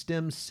Europe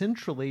stems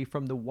centrally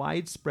from the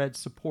widespread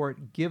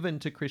support given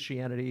to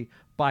Christianity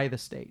by the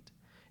state.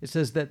 It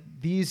says that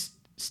these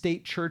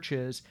state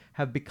churches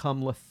have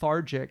become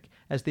lethargic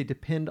as they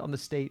depend on the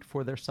state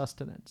for their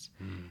sustenance.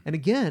 And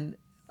again,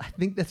 I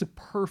think that's a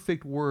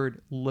perfect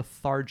word,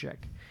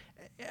 lethargic.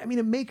 I mean,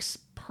 it makes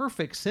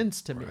perfect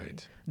sense to me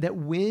that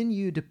when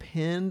you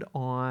depend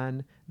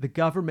on the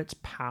government's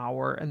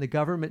power and the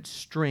government's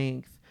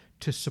strength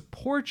to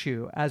support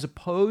you, as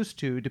opposed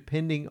to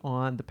depending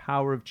on the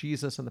power of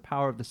Jesus and the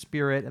power of the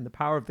Spirit and the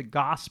power of the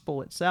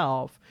gospel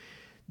itself,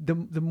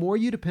 the more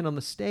you depend on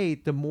the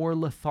state, the more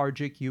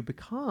lethargic you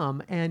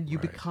become, and you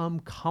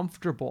become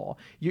comfortable.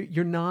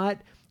 You're not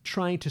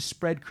trying to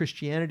spread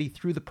Christianity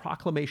through the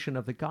proclamation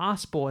of the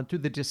gospel and through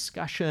the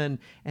discussion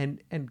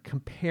and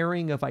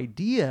comparing of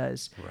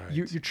ideas. Right.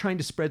 You're trying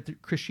to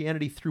spread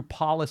Christianity through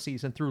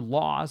policies and through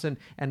laws,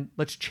 and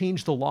let's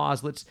change the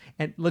laws.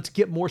 Let's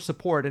get more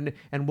support.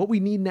 And what we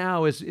need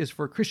now is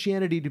for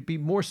Christianity to be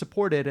more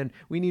supported, and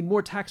we need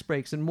more tax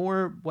breaks and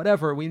more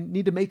whatever. We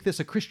need to make this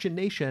a Christian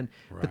nation.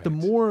 Right. But the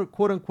more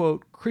quote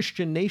unquote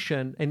Christian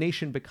nation a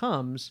nation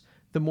becomes,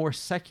 the more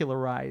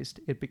secularized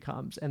it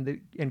becomes,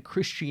 and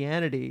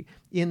Christianity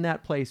in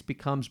that place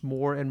becomes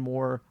more and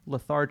more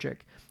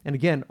lethargic. And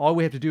again, all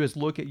we have to do is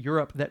look at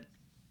Europe. That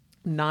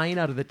 9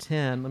 out of the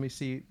 10, let me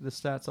see the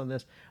stats on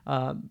this,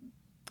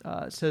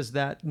 says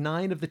that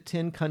 9 of the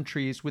 10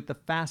 countries with the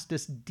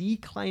fastest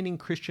declining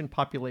Christian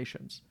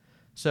populations.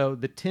 So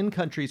the 10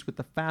 countries with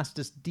the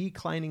fastest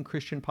declining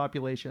Christian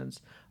populations,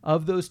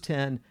 of those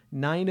 10,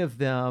 9 of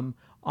them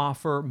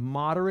offer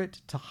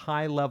moderate to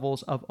high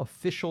levels of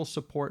official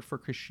support for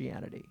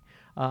Christianity.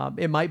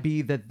 It might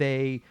be that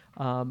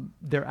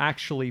they're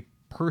actually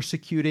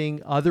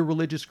persecuting other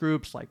religious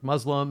groups like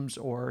Muslims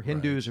or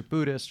Hindus or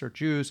Buddhists or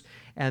Jews,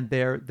 and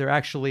they're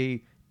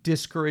actually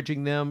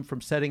discouraging them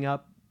from setting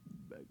up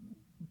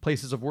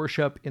places of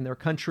worship in their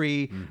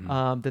country,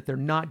 that they're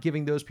not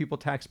giving those people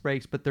tax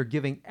breaks, but they're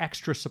giving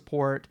extra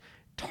support,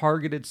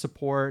 targeted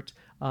support,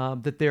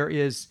 that there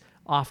is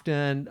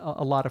often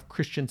a lot of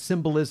Christian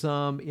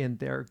symbolism in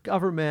their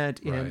government,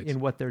 in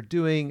what they're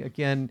doing.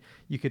 Again,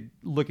 you could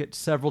look at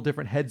several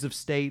different heads of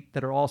state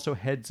that are also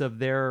heads of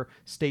their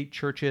state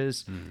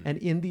churches. And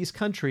in these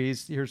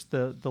countries, here's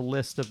the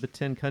list of the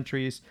 10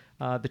 countries,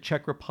 the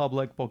Czech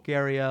Republic,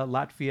 Bulgaria,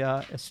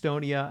 Latvia,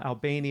 Estonia,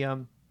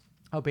 Albania.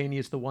 Albania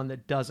is the one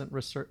that doesn't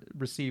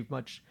receive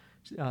much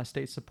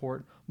state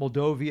support.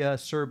 Moldova,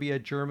 Serbia,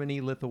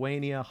 Germany,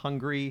 Lithuania,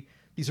 Hungary.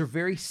 These are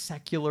very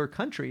secular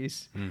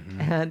countries.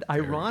 And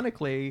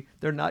ironically,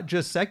 they're not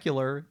just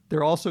secular.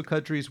 They're also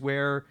countries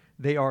where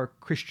they are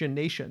Christian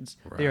nations.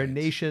 Right. They are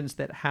nations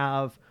that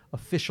have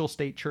official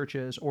state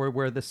churches, or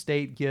where the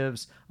state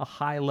gives a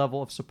high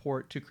level of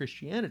support to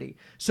Christianity.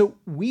 So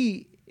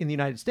we, in the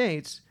United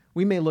States,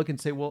 we may look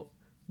and say, well,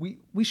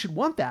 we should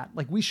want that.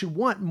 Like, we should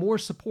want more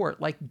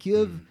support. Like,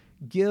 give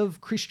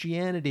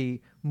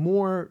Christianity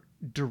more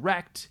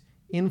direct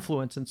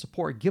influence and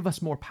support. Give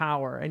us more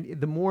power. And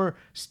the more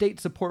state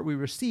support we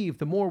receive,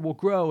 the more we'll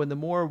grow and the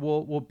more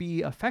we'll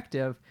be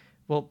effective.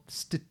 Well,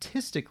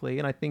 statistically,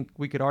 and I think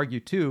we could argue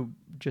too,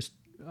 just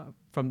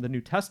from the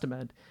New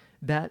Testament,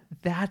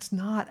 that's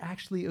not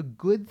actually a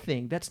good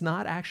thing. That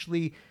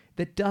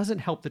doesn't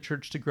help the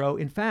church to grow.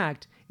 In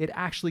fact, it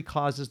actually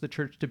causes the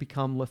church to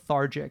become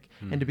lethargic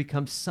and to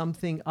become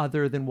something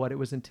other than what it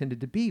was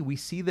intended to be. We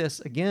see this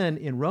again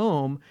in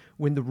Rome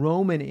when the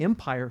Roman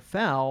Empire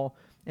fell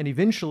and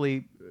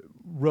eventually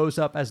rose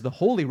up as the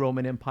Holy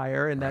Roman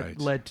Empire, and that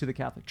led to the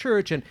Catholic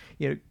Church and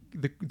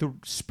the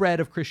spread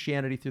of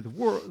Christianity through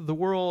the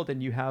world,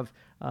 and you have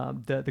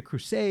the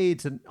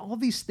Crusades and all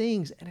these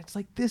things, and it's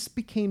like this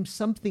became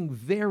something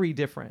very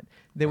different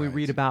than we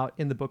read about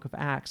in the book of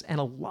Acts, and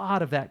a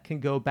lot of that can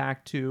go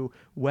back to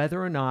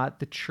whether or not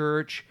the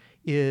church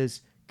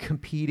is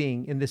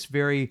competing in this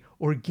very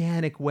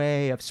organic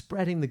way of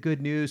spreading the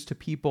good news to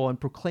people and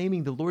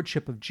proclaiming the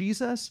lordship of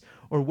Jesus,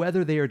 or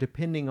whether they are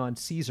depending on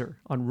Caesar,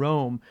 on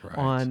Rome,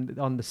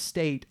 on the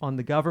state, on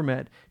the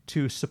government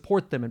to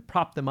support them and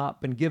prop them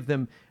up and give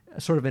them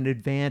sort of an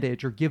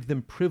advantage or give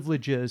them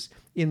privileges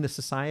in the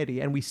society.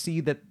 And we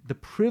see that the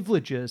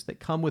privileges that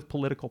come with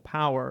political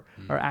power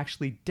are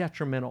actually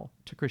detrimental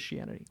to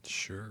Christianity.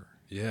 Sure.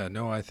 Yeah,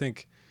 no, I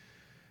think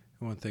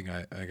one thing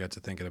I got to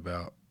thinking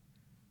about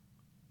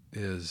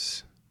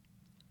is,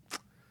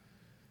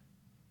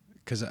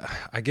 because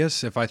I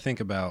guess if I think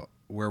about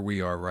where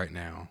we are right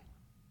now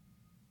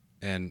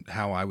and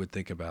how I would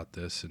think about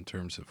this in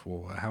terms of,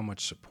 well, how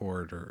much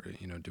support or,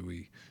 do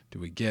we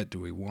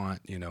want,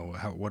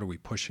 what are we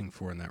pushing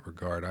for in that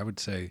regard? I would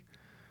say,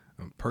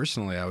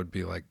 personally, I would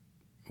be like,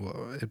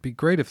 well, it'd be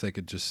great if they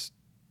could just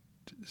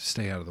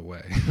stay out of the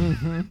way.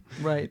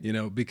 Right.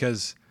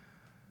 Because,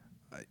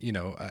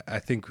 I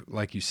think,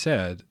 like you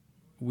said,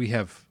 we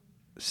have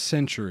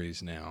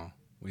centuries now.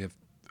 We have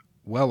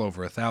well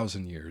over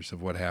 1,000 years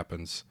of what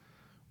happens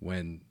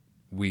when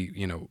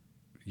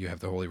you have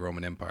the Holy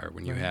Roman Empire,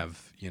 when you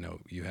have,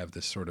 you have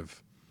this sort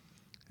of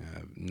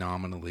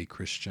nominally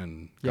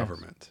Christian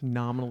government.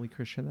 Nominally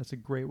Christian. That's a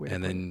great way to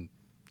put it. And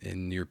then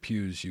in your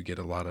pews, you get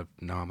a lot of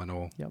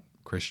nominal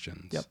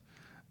Christians.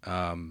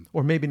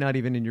 Or maybe not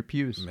even in your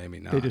pews. Maybe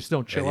not. They just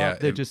don't show up.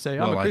 They just say,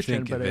 I'm a Christian. I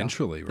think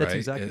eventually, That's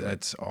exactly right.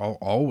 That's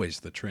always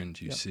the trend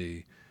you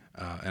see.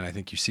 And I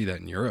think you see that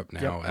in Europe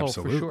now.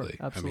 Absolutely. For sure.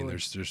 Absolutely. I mean,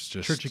 there's just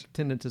church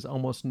attendance is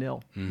almost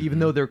nil, even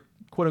though they're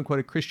quote unquote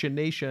a Christian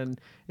nation.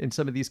 In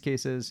some of these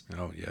cases,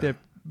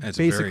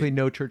 basically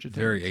no church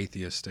attendance. Very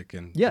atheistic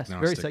and yes,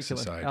 agnostic very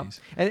secular societies.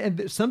 Yeah.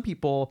 And some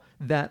people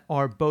that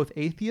are both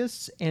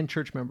atheists and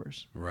church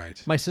members.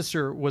 Right. My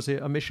sister was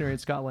a missionary in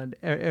Scotland,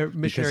 a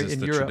missionary because it's in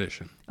the Europe.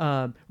 Tradition.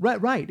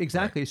 Right,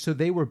 exactly. Right. So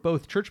they were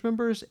both church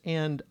members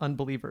and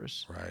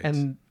unbelievers.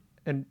 Right.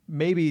 And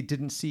maybe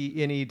didn't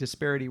see any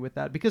disparity with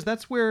that, because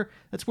that's where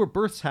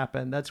births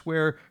happen. That's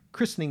where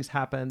christenings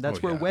happen.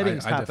 That's where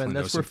weddings happen.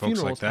 That's where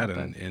funerals happen.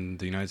 Like that in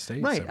the United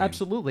States. Right,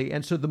 absolutely.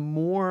 And so the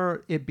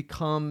more it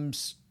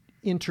becomes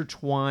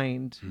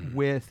intertwined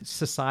with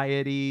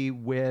society,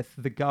 with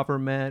the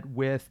government,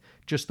 with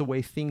just the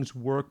way things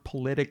work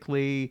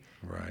politically,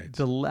 right,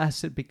 the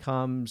less it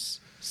becomes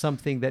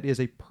something that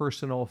is a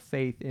personal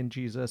faith in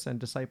Jesus and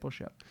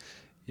discipleship.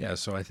 Yeah,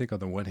 so I think on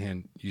the one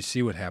hand, you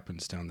see what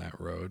happens down that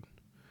road.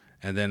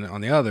 And then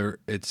on the other,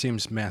 it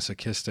seems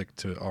masochistic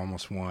to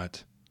almost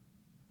want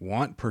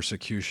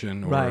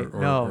persecution or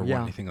want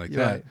anything like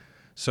that. Right.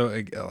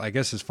 So I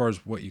guess as far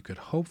as what you could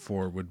hope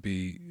for would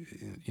be,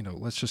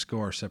 let's just go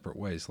our separate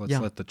ways. Let's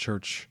let the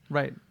church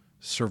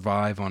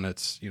survive on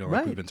its,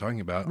 like we've been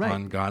talking about,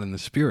 on God and the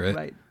Spirit.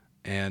 Right.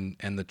 And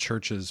the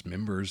church's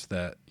members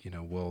that,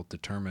 will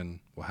determine,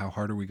 well, how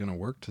hard are we going to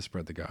work to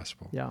spread the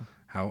gospel? Yeah.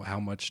 How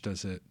much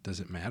does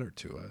it matter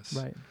to us?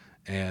 Right.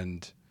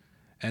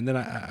 And then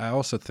I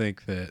also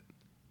think that,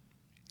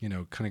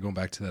 kind of going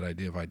back to that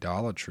idea of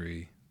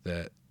idolatry,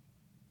 that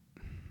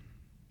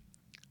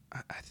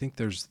I think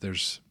there's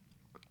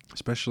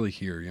especially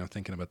here,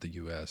 thinking about the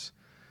U.S.,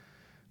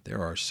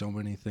 there are so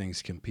many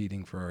things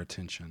competing for our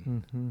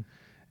attention. Mm-hmm.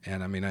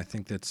 And I mean, I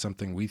think that's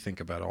something we think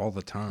about all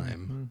the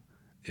time,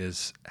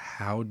 is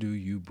how do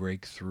you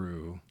break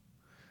through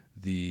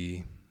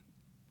the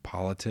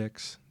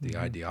politics, the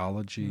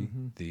ideology,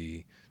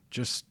 the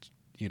just,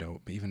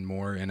 even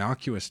more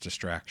innocuous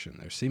distraction.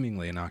 There's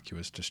seemingly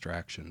innocuous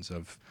distractions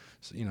of,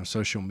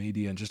 social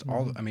media and just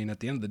all, I mean,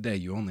 at the end of the day,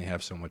 you only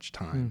have so much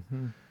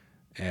time.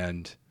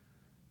 And,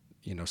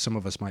 some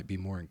of us might be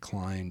more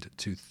inclined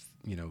to,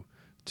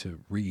 to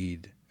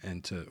read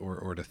and to,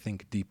 or to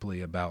think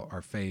deeply about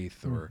our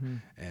faith or,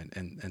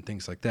 and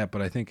things like that.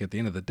 But I think at the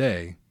end of the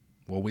day,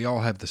 well, we all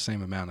have the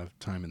same amount of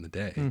time in the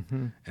day,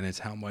 and it's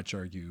how much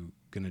are you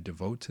going to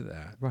devote to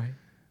that? Right.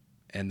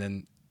 And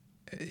then,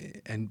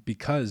 and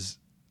because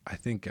I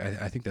think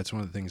that's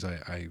one of the things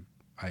I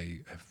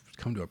have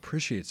come to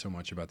appreciate so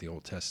much about the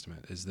Old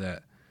Testament is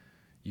that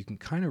you can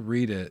kind of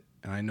read it,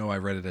 and I know I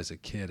read it as a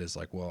kid as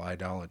like, well,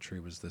 idolatry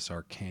was this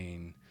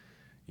arcane,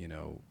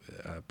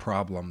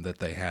 problem that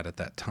they had at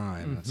that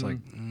time. It's like,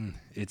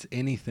 it's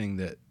anything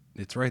that,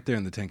 it's right there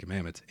in the Ten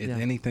Commandments. It's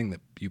anything that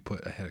you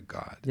put ahead of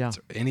God. Yeah. It's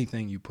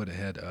anything you put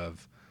ahead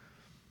of,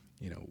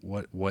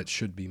 what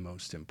should be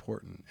most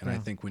important. And I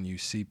think when you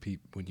see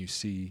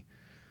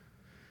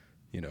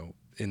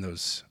in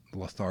those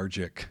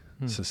lethargic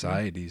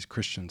societies,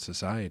 Christian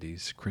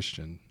societies,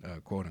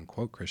 quote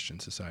unquote Christian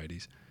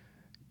societies,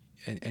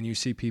 and you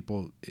see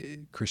people,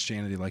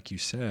 Christianity, like you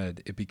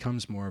said, it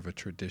becomes more of a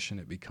tradition.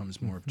 It becomes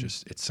more of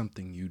just, it's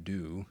something you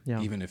do,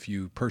 even if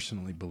you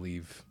personally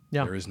believe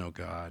there is no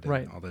God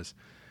and all this.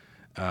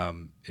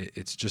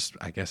 It's just,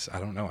 I guess, I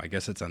don't know. I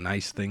guess it's a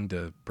nice thing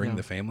to bring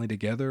the family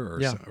together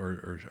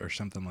or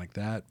something like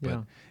that.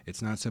 But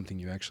it's not something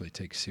you actually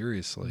take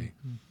seriously.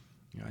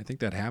 I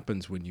think that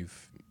happens when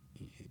you've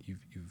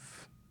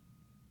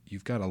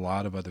got a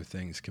lot of other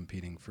things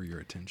competing for your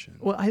attention.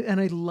 Well,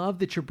 I love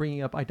that you're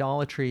bringing up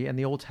idolatry and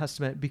the Old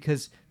Testament,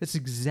 because that's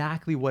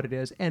exactly what it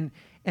is. And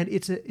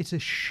it's a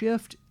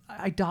shift.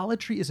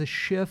 Idolatry is a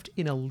shift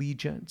in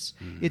allegiance.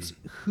 It's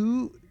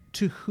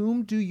to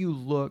whom do you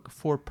look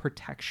for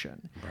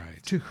protection?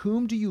 Right. To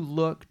whom do you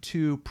look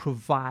to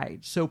provide?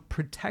 So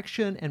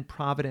protection and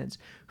providence.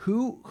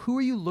 Who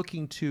are you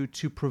looking to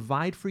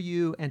provide for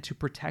you and to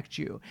protect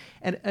you?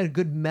 And a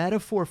good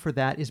metaphor for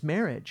that is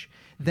marriage.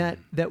 That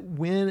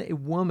when a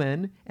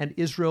woman, and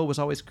Israel was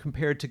always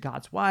compared to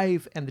God's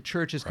wife, and the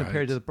church is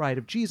compared to the bride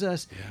of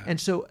Jesus. Yeah.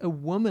 And so a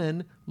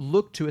woman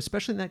looked to,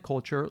 especially in that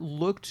culture,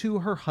 looked to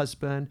her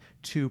husband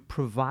to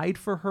provide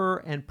for her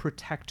and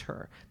protect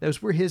her.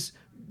 Those were his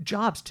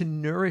jobs, to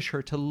nourish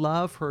her, to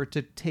love her,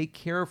 to take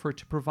care of her,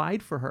 to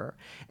provide for her.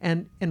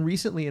 And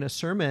recently in a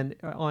sermon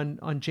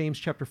on James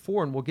chapter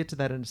 4, and we'll get to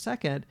that in a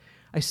second,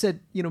 I said,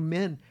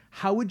 men,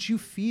 how would you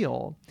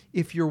feel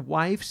if your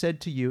wife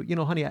said to you,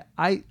 honey,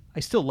 I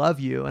still love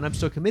you and I'm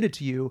still committed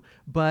to you,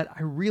 but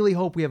I really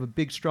hope we have a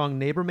big, strong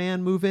neighbor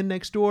man move in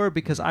next door,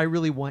 because I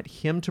really want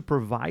him to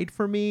provide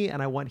for me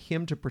and I want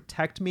him to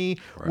protect me.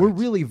 Right. We're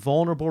really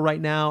vulnerable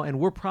right now, and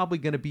we're probably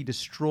going to be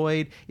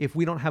destroyed if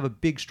we don't have a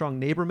big, strong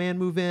neighbor man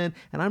move in.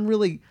 And I'm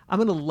going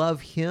to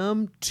love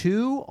him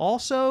too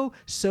also,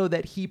 so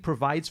that he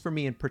provides for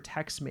me and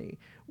protects me.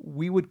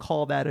 We would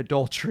call that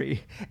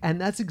adultery. And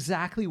that's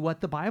exactly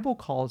what the Bible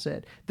calls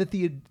it, that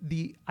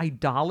the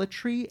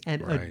idolatry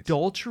and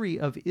adultery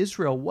of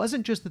Israel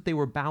wasn't just that they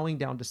were bowing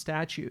down to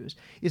statues,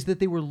 is that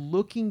they were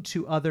looking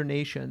to other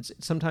nations.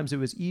 Sometimes it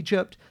was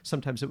Egypt,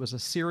 sometimes it was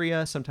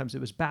Assyria, sometimes it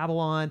was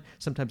Babylon,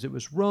 sometimes it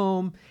was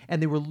Rome,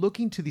 and they were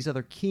looking to these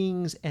other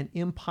kings and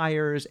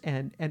empires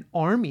and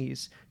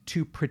armies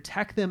to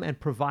protect them and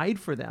provide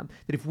for them,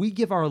 that if we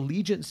give our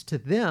allegiance to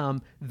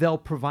them, they'll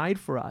provide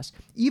for us.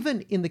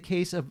 Even in the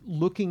case of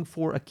looking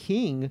for a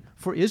king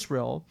for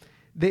Israel,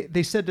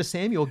 they said to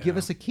Samuel, give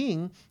us a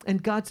king.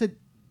 And God said,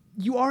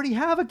 you already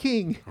have a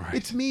king. Right.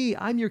 It's me.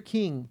 I'm your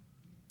king.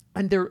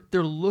 And they're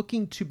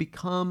looking to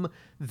become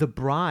the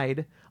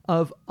bride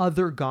of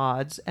other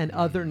gods and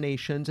other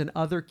nations and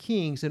other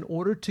kings in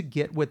order to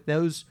get what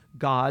those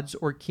gods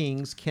or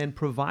kings can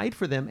provide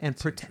for them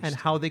and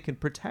how they can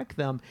protect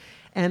them.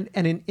 And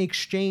in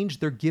exchange,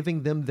 they're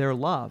giving them their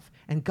love.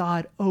 And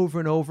God over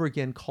and over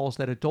again calls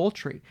that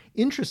adultery.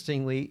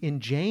 Interestingly, in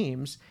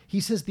James, he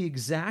says the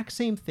exact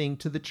same thing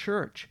to the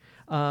church.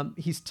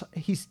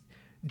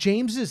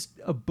 James is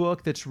a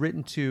book that's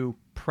written to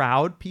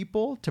proud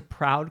people, to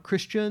proud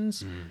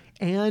Christians,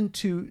 and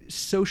to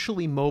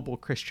socially mobile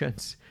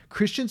Christians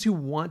who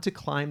want to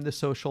climb the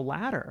social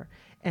ladder.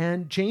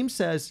 And James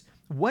says,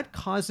 what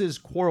causes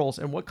quarrels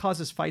and what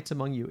causes fights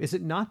among you? Is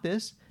it not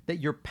this,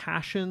 that your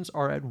passions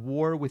are at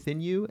war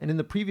within you? And in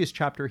the previous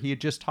chapter, he had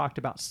just talked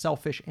about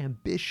selfish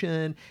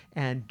ambition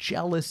and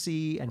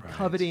jealousy and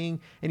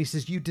coveting. And he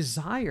says, you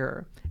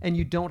desire and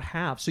you don't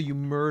have, so you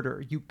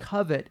murder. You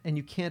covet and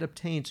you can't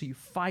obtain, so you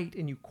fight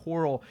and you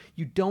quarrel.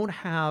 You don't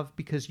have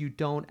because you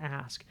don't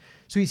ask.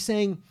 So he's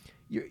saying,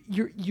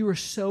 you're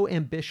so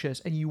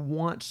ambitious and you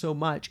want so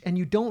much, and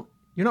you're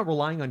not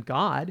relying on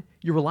God.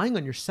 You're relying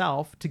on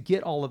yourself to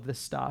get all of this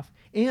stuff.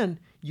 And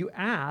you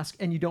ask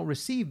and you don't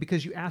receive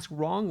because you ask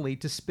wrongly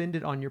to spend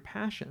it on your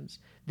passions.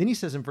 Then he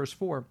says in verse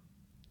 4,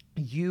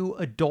 you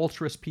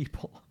adulterous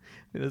people.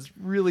 That's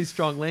really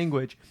strong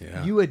language.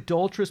 Yeah. You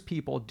adulterous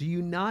people, do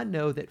you not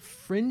know that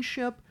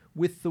friendship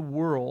with the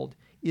world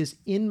is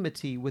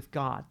enmity with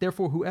God?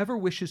 Therefore, whoever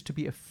wishes to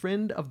be a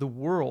friend of the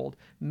world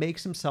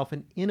makes himself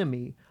an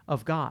enemy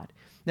of God.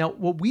 Now,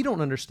 what we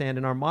don't understand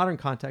in our modern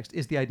context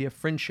is the idea of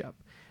friendship.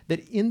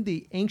 That in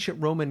the ancient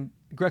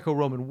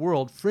Greco-Roman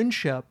world,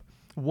 friendship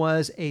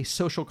was a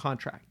social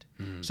contract.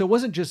 So it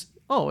wasn't just,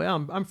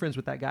 I'm friends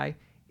with that guy.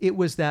 It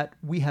was that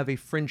we have a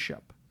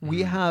friendship.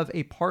 We have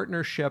a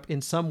partnership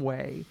in some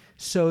way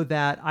so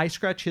that I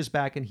scratch his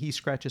back and he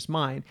scratches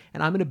mine.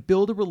 And I'm going to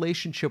build a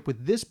relationship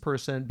with this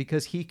person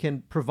because he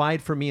can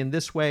provide for me in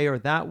this way or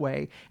that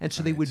way. And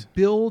so they would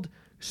build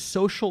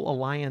social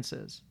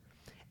alliances.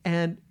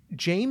 And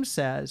James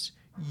says,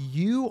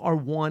 you are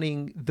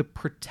wanting the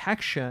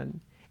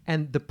protection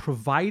and the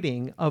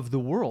providing of the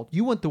world.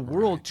 You want the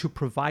world to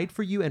provide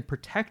for you and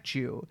protect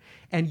you,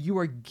 and you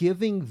are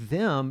giving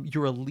them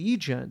your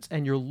allegiance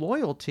and your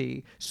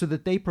loyalty so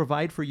that they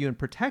provide for you and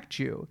protect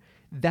you.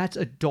 That's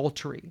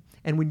adultery.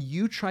 And when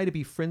you try to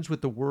be friends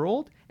with the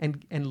world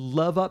and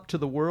love up to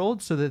the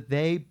world so that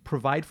they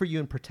provide for you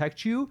and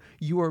protect you,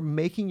 you are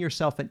making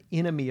yourself an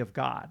enemy of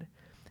God.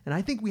 And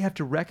I think we have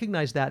to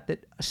recognize that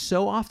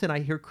so often I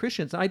hear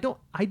Christians, and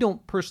I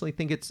don't personally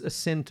think it's a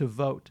sin to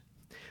vote.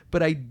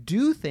 But I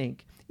do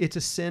think it's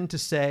a sin to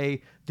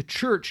say the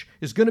church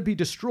is going to be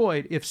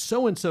destroyed if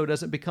so-and-so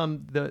doesn't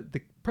become the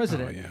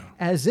president,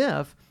 as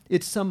if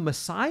it's some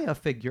Messiah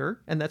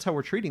figure, and that's how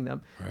we're treating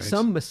them,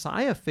 some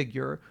Messiah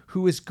figure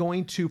who is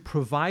going to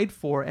provide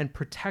for and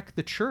protect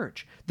the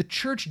church. The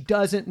church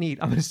doesn't need,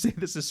 I'm going to say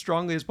this as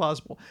strongly as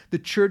possible, the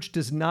church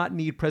does not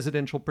need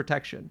presidential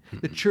protection.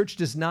 The church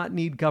does not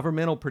need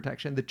governmental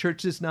protection. The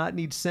church does not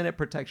need Senate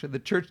protection. The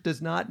church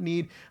does not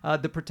need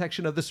the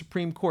protection of the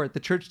Supreme Court. The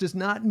church does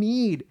not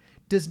need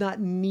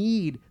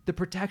the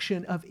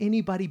protection of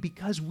anybody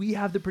because we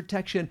have the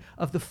protection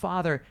of the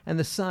Father and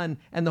the Son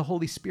and the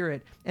Holy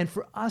Spirit. And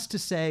for us to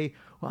say,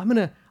 well, I'm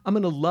going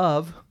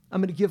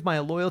to give my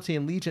loyalty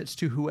and allegiance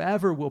to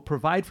whoever will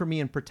provide for me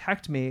and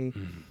protect me,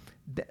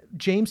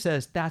 James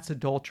says that's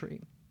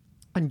adultery.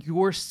 And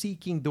you're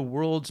seeking the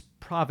world's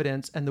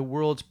providence and the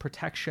world's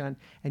protection,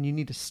 and you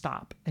need to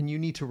stop and you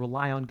need to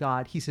rely on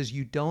God. He says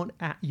you don't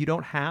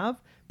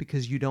have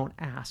because you don't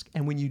ask.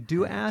 And when you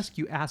do ask,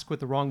 you ask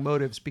with the wrong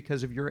motives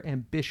because of your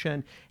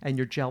ambition and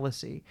your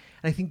jealousy.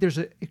 And I think there's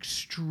an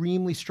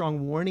extremely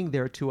strong warning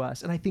there to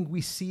us. And I think we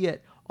see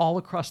it all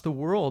across the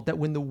world, that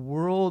when the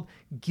world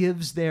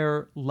gives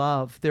their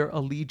love, their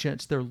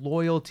allegiance, their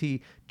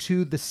loyalty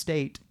to the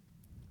state,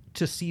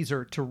 to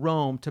Caesar, to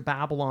Rome, to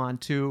Babylon,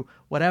 to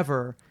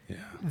whatever,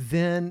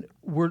 then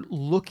we're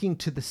looking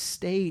to the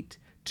state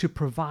to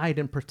provide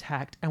and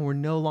protect, and we're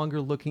no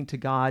longer looking to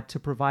God to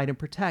provide and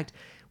protect.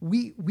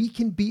 We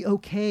can be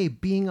okay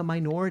being a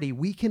minority.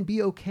 We can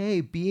be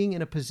okay being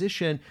in a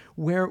position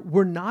where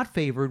we're not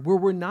favored, where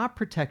we're not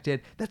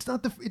protected. That's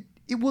not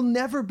it will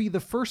never be the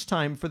first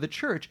time for the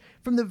church.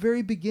 From the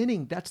very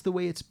beginning, that's the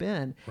way it's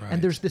been.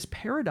 And there's this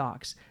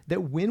paradox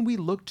that when we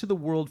look to the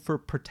world for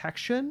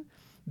protection,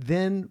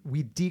 then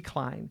we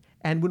decline.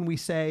 And when we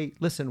say,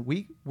 listen,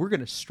 we're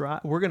going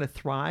to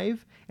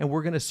thrive and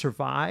we're going to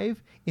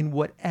survive in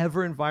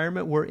whatever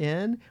environment we're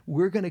in,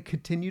 we're going to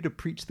continue to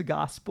preach the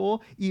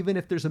gospel, even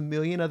if there's a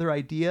million other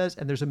ideas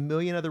and there's a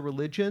million other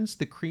religions,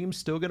 the cream's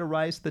still going to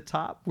rise to the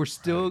top. We're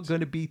still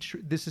going to be,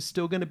 this is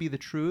still going to be the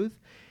truth.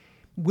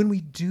 When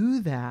we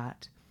do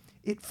that,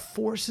 it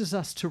forces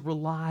us to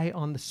rely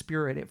on the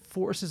Spirit. It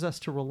forces us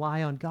to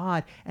rely on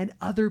God, and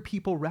other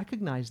people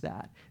recognize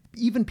that.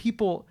 Even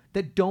people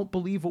that don't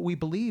believe what we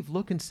believe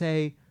look and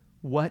say,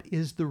 what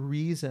is the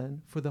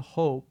reason for the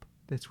hope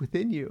that's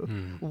within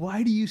you?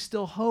 Why do you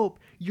still hope?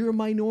 You're a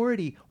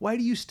minority. Why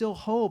do you still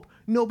hope?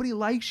 Nobody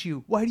likes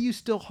you. Why do you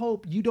still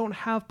hope? You don't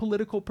have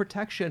political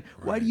protection.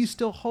 Why do you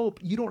still hope?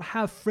 You don't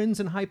have friends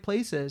in high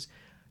places.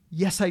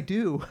 Yes, I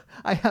do.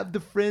 I have the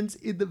friends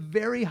in the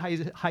very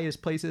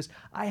highest places.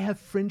 I have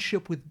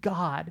friendship with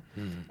God,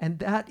 and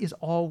that is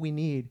all we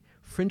need.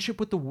 Friendship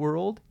with the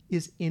world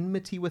is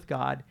enmity with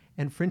God,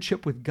 and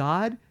friendship with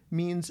God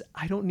means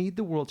I don't need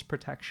the world's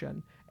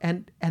protection.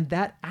 And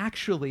that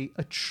actually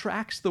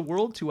attracts the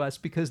world to us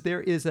because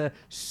there is a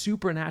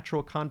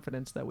supernatural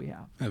confidence that we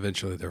have.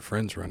 Eventually their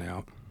friends run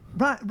out.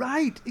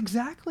 Right,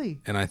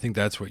 exactly. And I think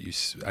that's what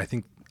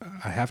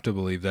I have to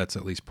believe that's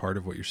at least part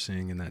of what you're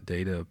seeing in that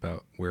data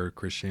about where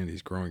Christianity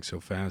is growing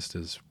so fast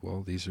is,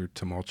 well, these are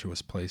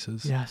tumultuous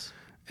places. Yes.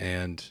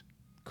 And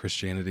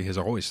Christianity has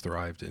always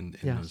thrived in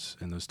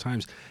those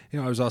times. I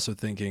was also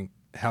thinking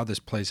how this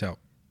plays out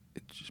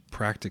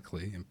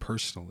practically and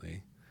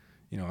personally,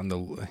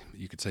 on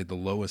you could say the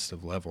lowest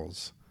of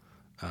levels.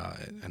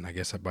 And I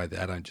guess by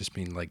that, I just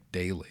mean like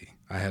daily.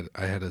 I had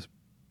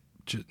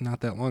not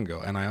that long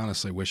ago, and I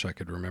honestly wish I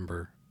could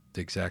remember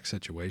the exact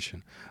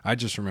situation. I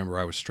just remember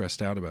I was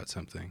stressed out about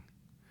something,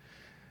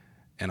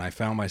 and I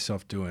found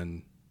myself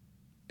doing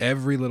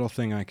every little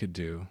thing I could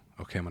do.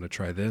 Okay, I'm going to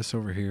try this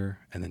over here,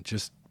 and then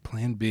just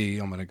plan B,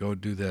 I'm going to go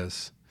do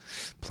this.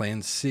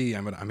 Plan C, I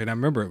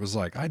remember it was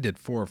like I did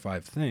 4 or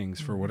 5 things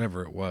for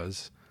whatever it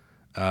was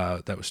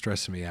that was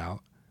stressing me out,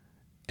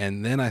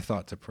 and then I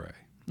thought to pray.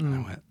 And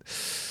I went,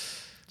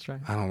 that's right.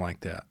 I don't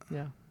like that.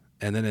 Yeah.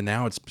 And then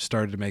now it's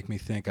started to make me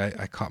think.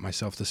 I caught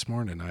myself this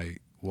morning. I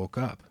woke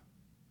up,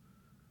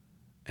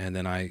 and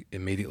then I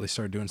immediately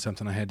started doing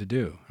something I had to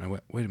do. And I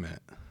went, wait a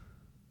minute.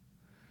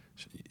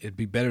 It'd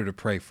be better to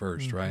pray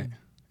first, right?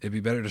 It'd be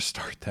better to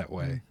start that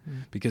way.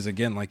 Because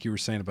again, like you were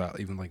saying about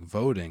even like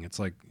voting, it's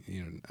like,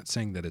 not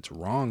saying that it's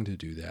wrong to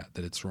do that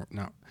it's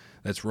not,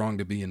 that's wrong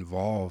to be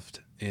involved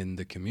in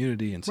the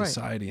community and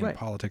society and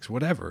politics,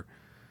 whatever.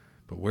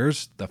 But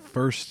where's the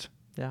first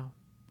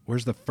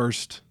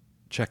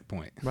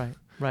checkpoint? Right.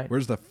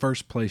 Where's the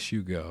first place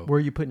you go? Where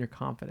are you putting your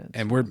confidence?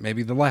 And where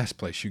maybe the last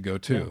place you go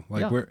too.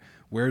 Yeah.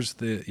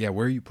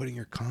 Where are you putting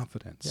your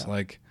confidence? Yeah.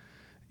 Like,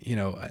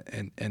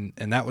 and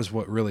that was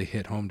what really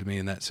hit home to me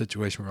in that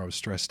situation where I was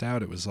stressed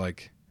out. It was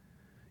like,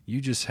 you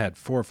just had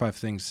 4 or 5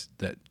 things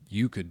that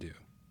you could do.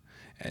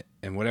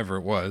 And whatever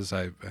it was,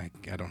 I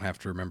don't have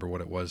to remember what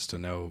it was to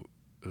know.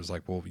 It was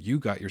like, well, you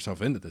got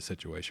yourself into the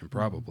situation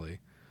probably.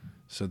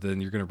 So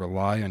then you're going to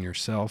rely on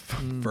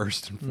yourself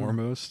first and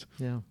foremost.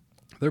 Yeah.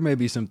 There may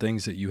be some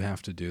things that you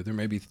have to do. There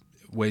may be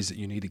ways that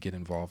you need to get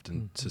involved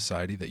in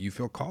society that you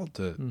feel called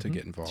to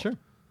get involved. Sure.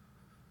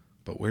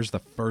 But where's the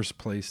first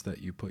place that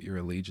you put your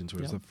allegiance?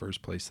 Where's the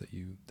first place that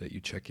you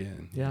check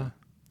in? Yeah.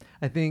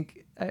 I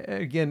think,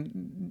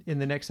 again, in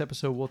the next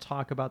episode, we'll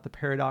talk about the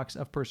paradox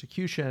of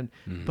persecution.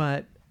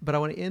 But I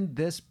want to end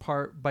this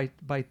part by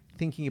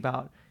thinking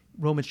about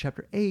Romans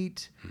chapter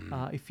 8,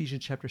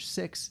 Ephesians chapter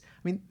 6. I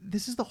mean,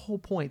 this is the whole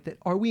point, that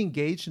are we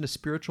engaged in a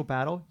spiritual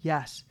battle?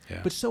 Yes.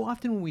 Yeah. But so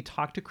often when we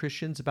talk to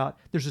Christians about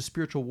there's a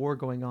spiritual war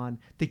going on,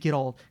 they get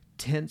all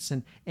tense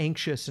and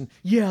anxious and,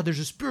 there's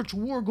a spiritual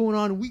war going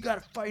on and we got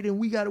to fight and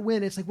we got to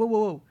win. It's like,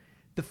 whoa.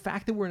 The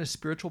fact that we're in a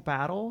spiritual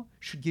battle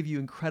should give you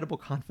incredible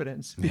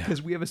confidence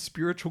because we have a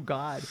spiritual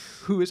God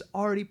who has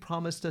already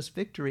promised us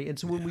victory. And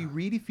so when we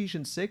read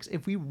Ephesians 6,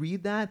 if we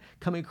read that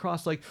coming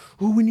across like,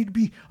 oh, we need to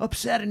be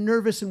upset and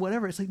nervous and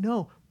whatever, it's like,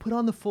 no, put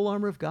on the full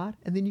armor of God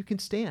and then you can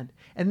stand.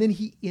 And then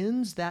he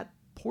ends that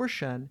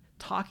portion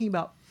talking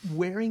about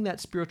wearing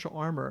that spiritual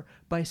armor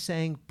by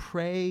saying,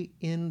 pray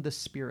in the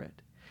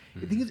Spirit.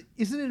 I think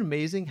isn't it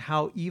amazing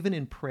how even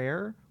in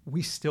prayer,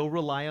 we still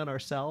rely on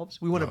ourselves?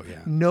 We want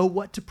to know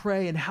what to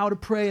pray and how to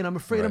pray, and I'm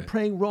afraid I'm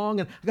praying wrong,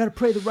 and I got to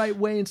pray the right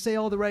way and say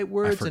all the right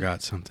words. I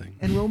forgot something.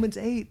 And Romans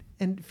 8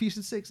 and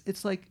Ephesians 6,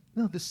 it's like,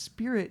 no, the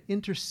Spirit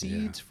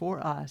intercedes for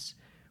us.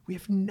 We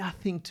have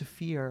nothing to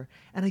fear.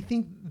 And I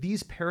think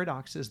these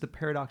paradoxes, the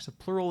paradox of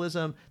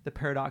pluralism, the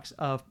paradox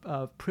of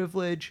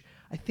privilege,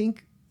 I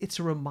think it's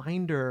a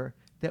reminder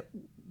that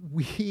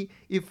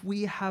if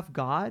we have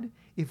God,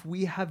 if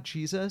we have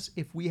Jesus,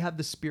 if we have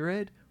the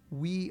Spirit,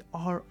 we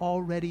are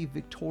already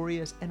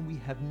victorious and we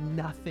have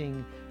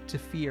nothing to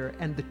fear.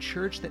 And the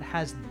church that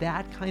has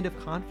that kind of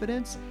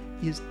confidence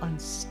is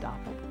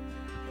unstoppable.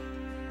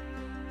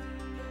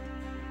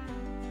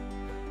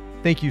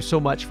 Thank you so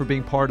much for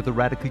being part of the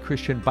Radically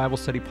Christian Bible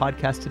Study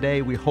podcast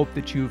today. We hope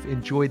that you've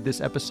enjoyed this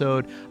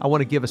episode. I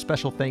want to give a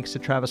special thanks to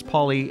Travis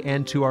Pauley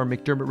and to our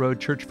McDermott Road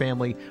church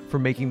family for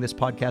making this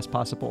podcast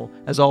possible.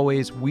 As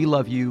always, we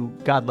love you,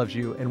 God loves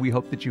you, and we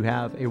hope that you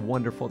have a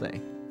wonderful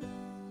day.